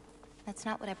that's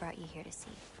not what I brought you here to see.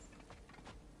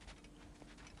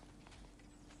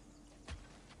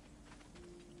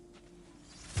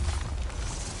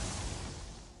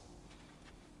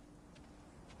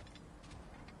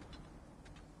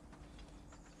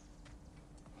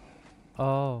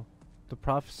 Oh, the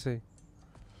prophecy.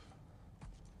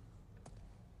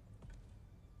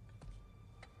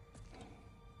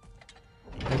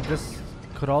 And this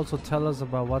could also tell us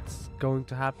about what's going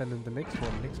to happen in the next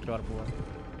one, next God of War.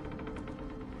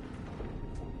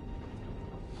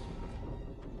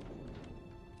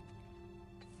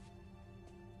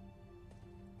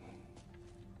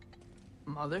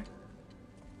 Mother?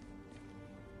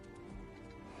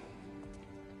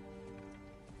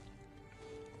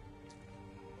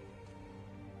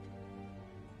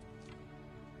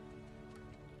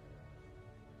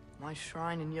 My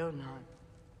shrine in Jotunheim.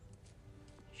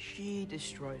 She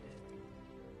destroyed it.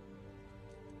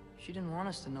 She didn't want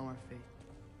us to know our fate.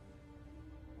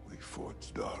 We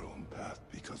forged our own path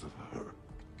because of her.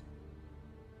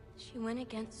 She went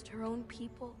against her own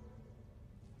people.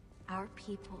 Our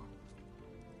people.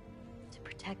 To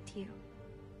protect you.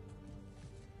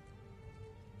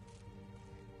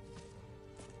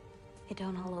 It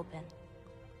don't all open.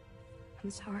 I'm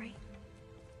sorry.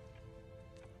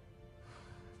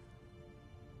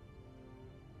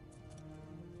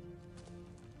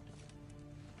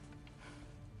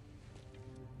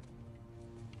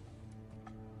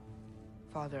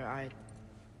 Father, I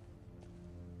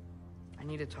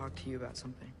need to talk to you about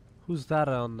something. Who's that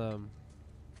on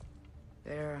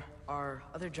There are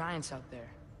other giants out there.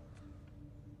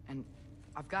 And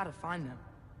I've got to find them.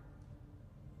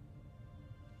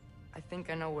 I think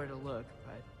I know where to look,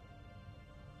 but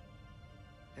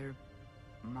they're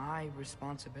my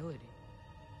responsibility.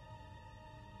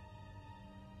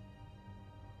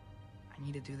 I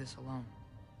need to do this alone.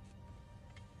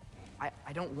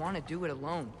 I don't want to do it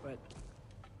alone, but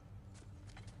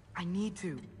I need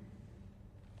to.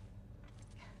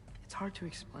 It's hard to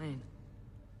explain.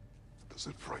 Does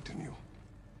it frighten you?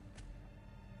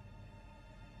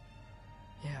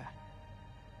 Yeah.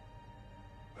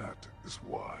 That is is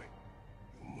why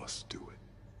you must do it.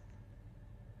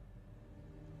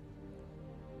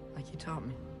 Like you taught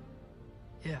me.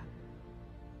 Yeah.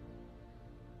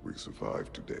 We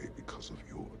survived today because of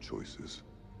your choices.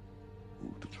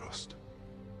 Who to trust,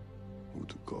 who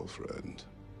to call friend.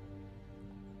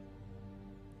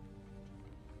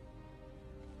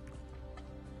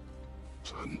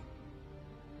 Son,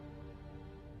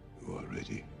 you are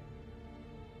ready.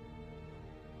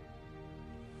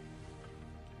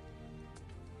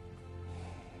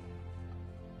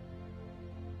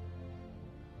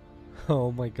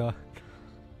 Oh my god.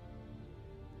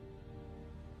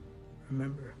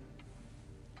 Remember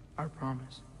our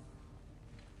promise.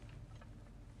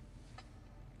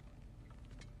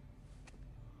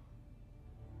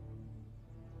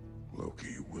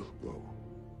 Loki will go.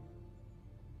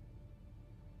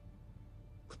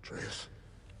 Atreus.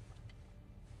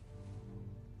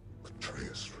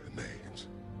 Atreus remains.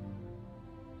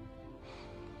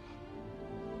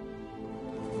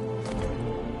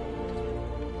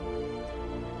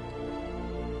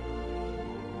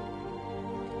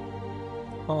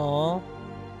 Aww.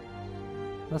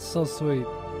 That's so sweet.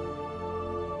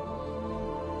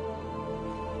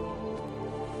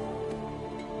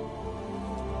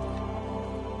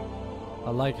 I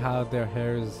like how their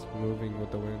hair is moving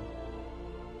with the wind.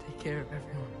 Take care of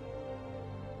everyone.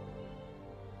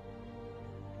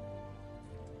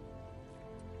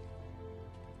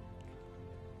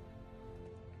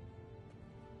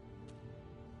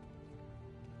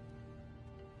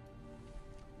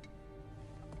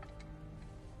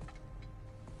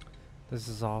 This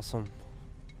is awesome.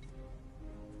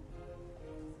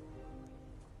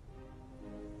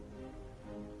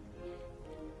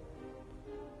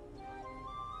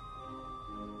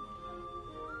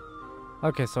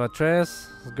 Okay, so Atreus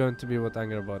is going to be with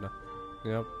Angrboda.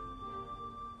 Yep.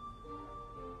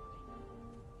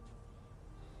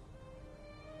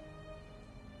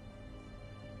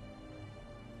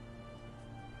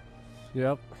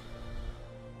 Yep.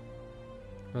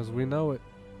 As we know it.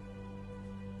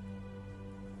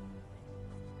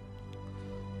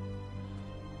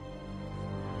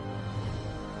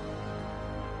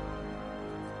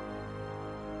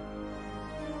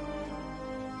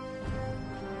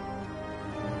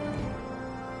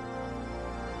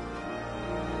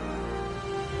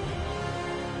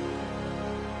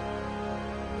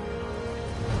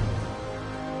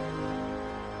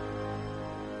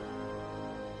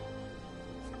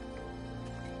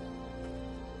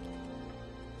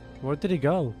 Where did he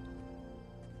go?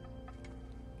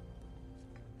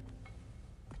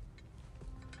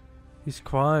 He's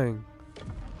crying.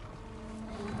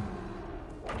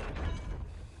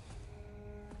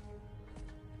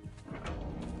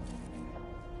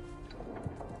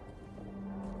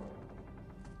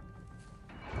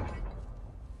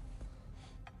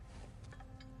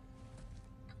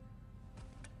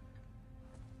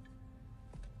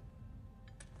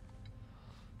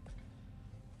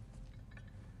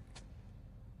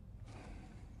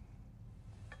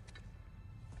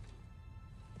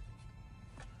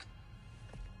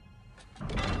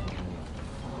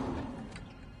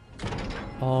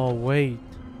 Oh, wait.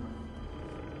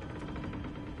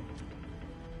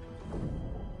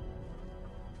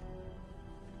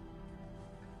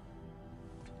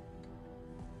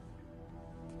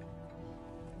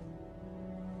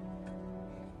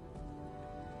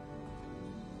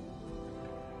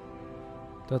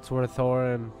 That's where Thor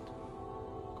and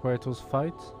Kratos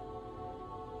fight.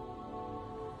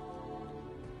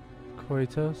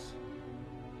 Kratos.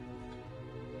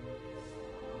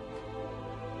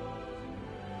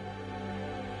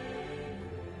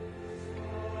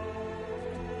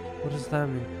 What does that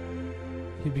mean?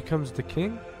 He becomes the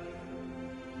king?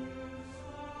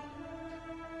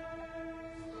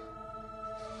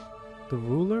 The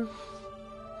ruler?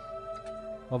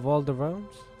 Of all the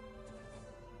realms?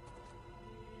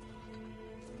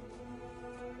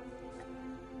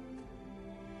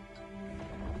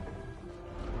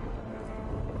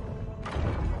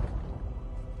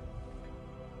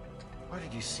 What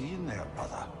did you see in there,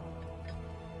 brother?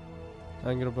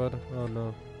 Angrboda? Oh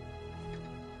no.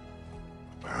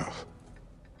 Path.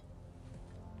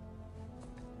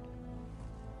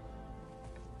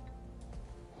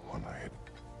 One I had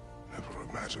never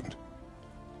imagined.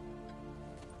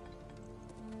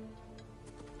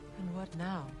 And what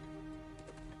now?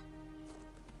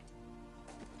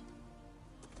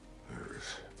 There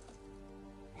is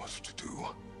much to do.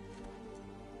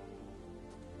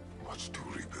 Much to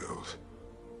rebuild.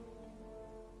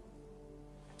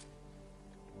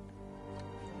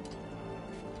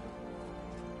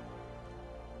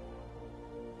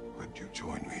 Would you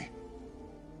join me?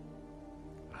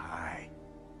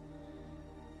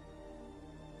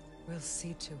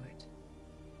 see to it.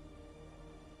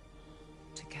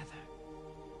 Together.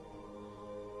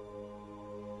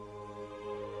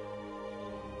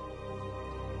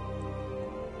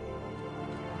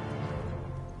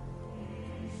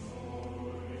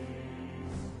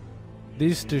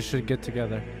 These two should get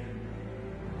together.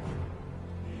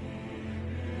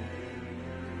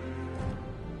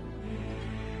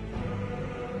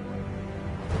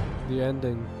 The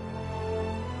ending.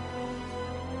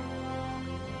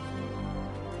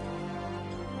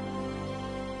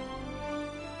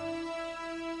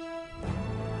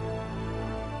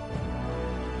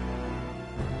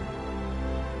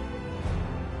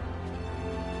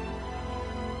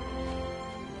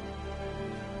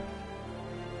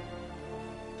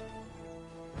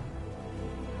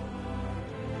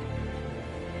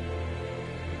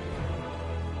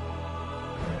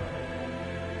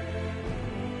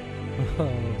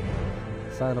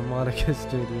 Santa Monica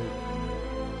Studio.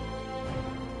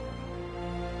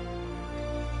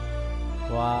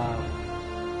 Wow.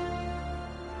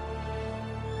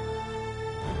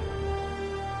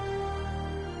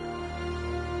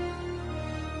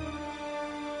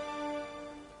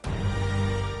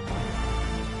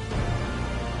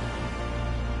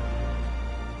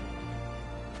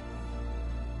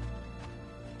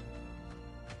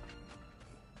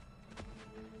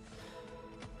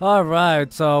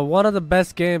 Alright, so one of the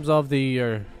best games of the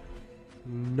year.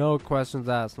 No questions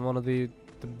asked. One of the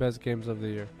best games of the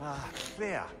year.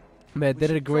 Freya. Man, they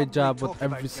did a great job with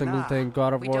every single thing.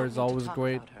 God of War is always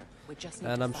great.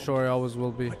 And I'm sure it always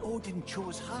will be. But Odin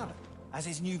chose her as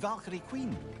his new Valkyrie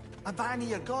queen. A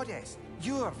Vanir goddess.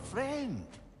 Your friend.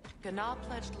 Gná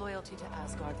pledged loyalty to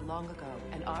Asgard long ago,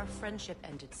 and our friendship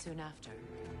ended soon after.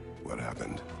 What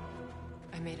happened?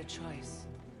 I made a choice.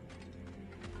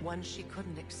 One she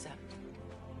couldn't accept.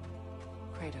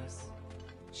 Kratos.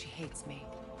 She hates me.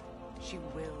 She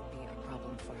will be a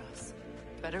problem for us.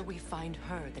 Better we find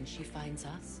her than she finds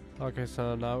us. Okay,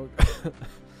 so now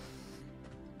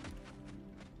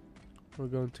we're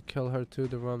going to kill her too,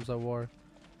 the realms at war.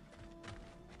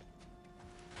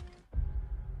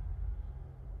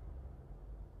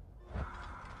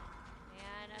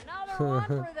 And another one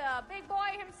for the big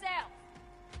boy himself.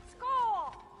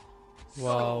 Score!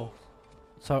 Wow.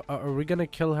 So are we gonna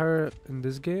kill her in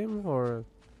this game or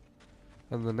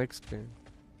in the next game?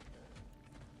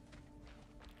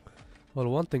 Well,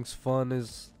 one thing's fun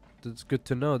is it's good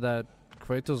to know that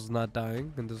Kratos is not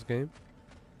dying in this game.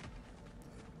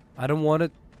 I don't want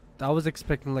it. I was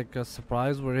expecting like a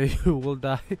surprise where he will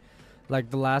die, like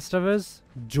The Last of Us.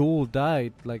 Joel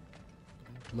died like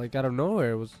out of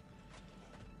nowhere.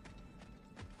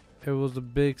 It was a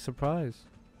big surprise.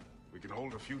 We can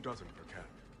hold a few dozen per camp.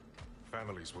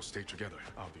 Families will stay together,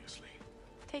 obviously.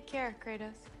 Take care,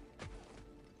 Kratos.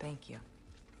 Thank you.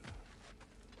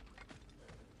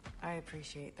 I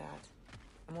appreciate that.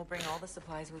 And we'll bring all the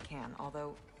supplies we can,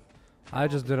 although... I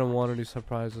just didn't want any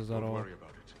surprises at all. Don't worry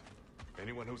about it.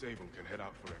 Anyone who's able can head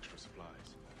out for extra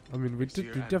supplies. I mean, we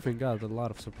definitely got a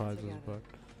lot of surprises, but...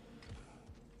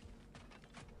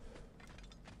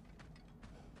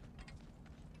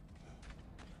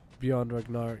 Beyond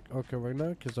Ragnarok. Okay,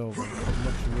 Ragnarok is over.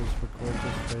 Much remains for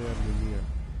Kratos, Freya, and Mimir.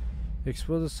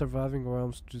 Explore the surviving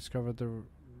realms to discover the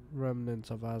remnants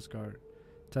of Asgard.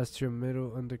 Test your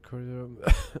middle and the corridor.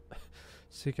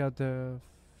 Seek out the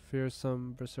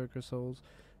fearsome berserker souls.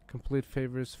 Complete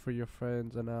favors for your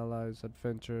friends and allies.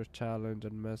 Adventure, challenge,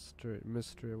 and mystery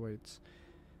awaits.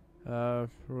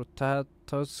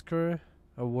 Rotatusker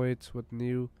awaits with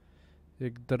new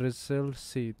Yggdrasil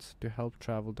seeds to help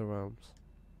travel the realms.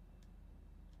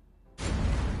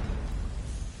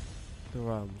 The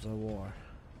realms of war.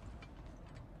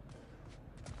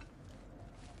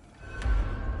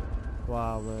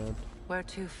 Wow, man. Where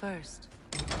to first?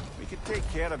 We could take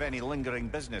care of any lingering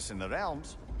business in the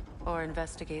realms. Or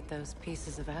investigate those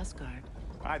pieces of Asgard.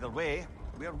 Either way,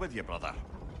 we're with you, brother.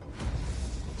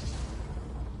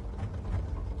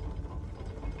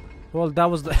 Well,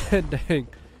 that was the ending.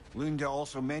 Lunda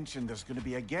also mentioned there's going to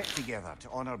be a get-together to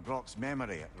honor Brock's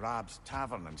memory at Rab's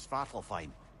Tavern in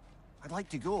Svartalfheim. I'd like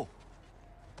to go.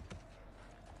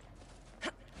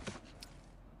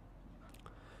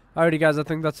 Alrighty, guys, I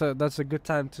think that's a good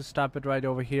time to stop it right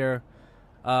over here.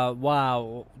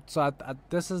 Wow. So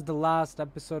this is the last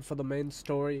episode for the main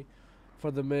story,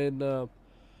 for the main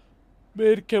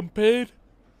campaign.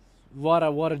 What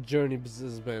a journey this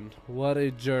has been. What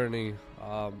a journey.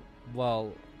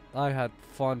 Well, I had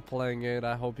fun playing it.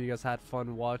 I hope you guys had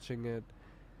fun watching it.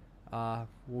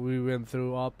 We went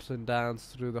through ups and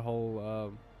downs through the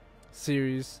whole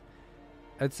series,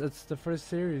 it's the first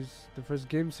series, the first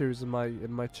game series in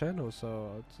my channel.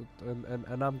 So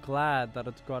and I'm glad that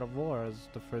it's God of War as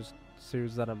the first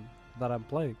series that I'm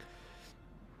playing.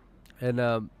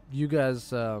 And you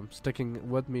guys sticking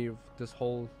with me with this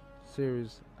whole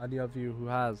series, any of you who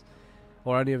has,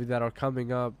 or any of you that are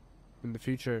coming up in the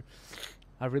future,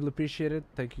 I really appreciate it.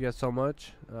 Thank you guys so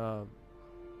much.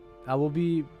 I will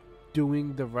be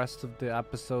doing the rest of the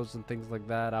episodes and things like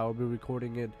that. I will be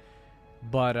recording it,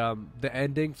 but the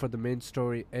ending for the main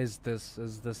story is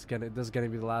gonna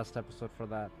be the last episode for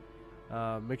that.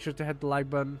 Make sure to hit the like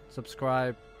button,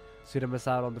 subscribe, so you don't miss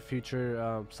out on the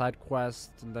future side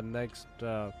quests and the next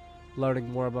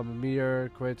learning more about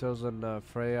Mimir, Kratos, and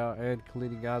Freya, and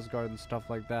cleaning Asgard and stuff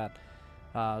like that.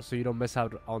 So you don't miss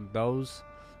out on those.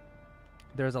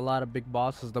 There's a lot of big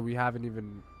bosses that we haven't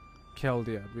even killed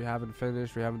yet. We haven't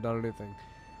finished. We haven't done anything.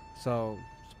 So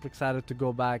super excited to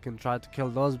go back and try to kill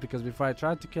those, because before I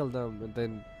tried to kill them, and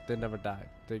then they never died.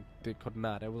 They could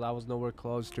not. I was nowhere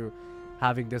close to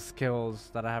having the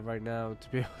skills that I have right now to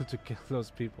be able to kill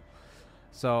those people.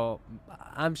 So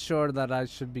I'm sure that I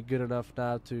should be good enough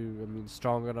now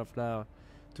strong enough now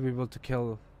to be able to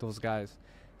kill those guys.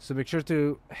 So make sure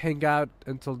to hang out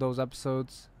until those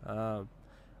episodes.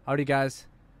 Alrighty guys,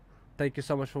 thank you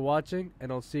so much for watching,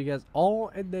 and I'll see you guys all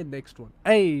in the next one.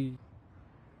 Hey!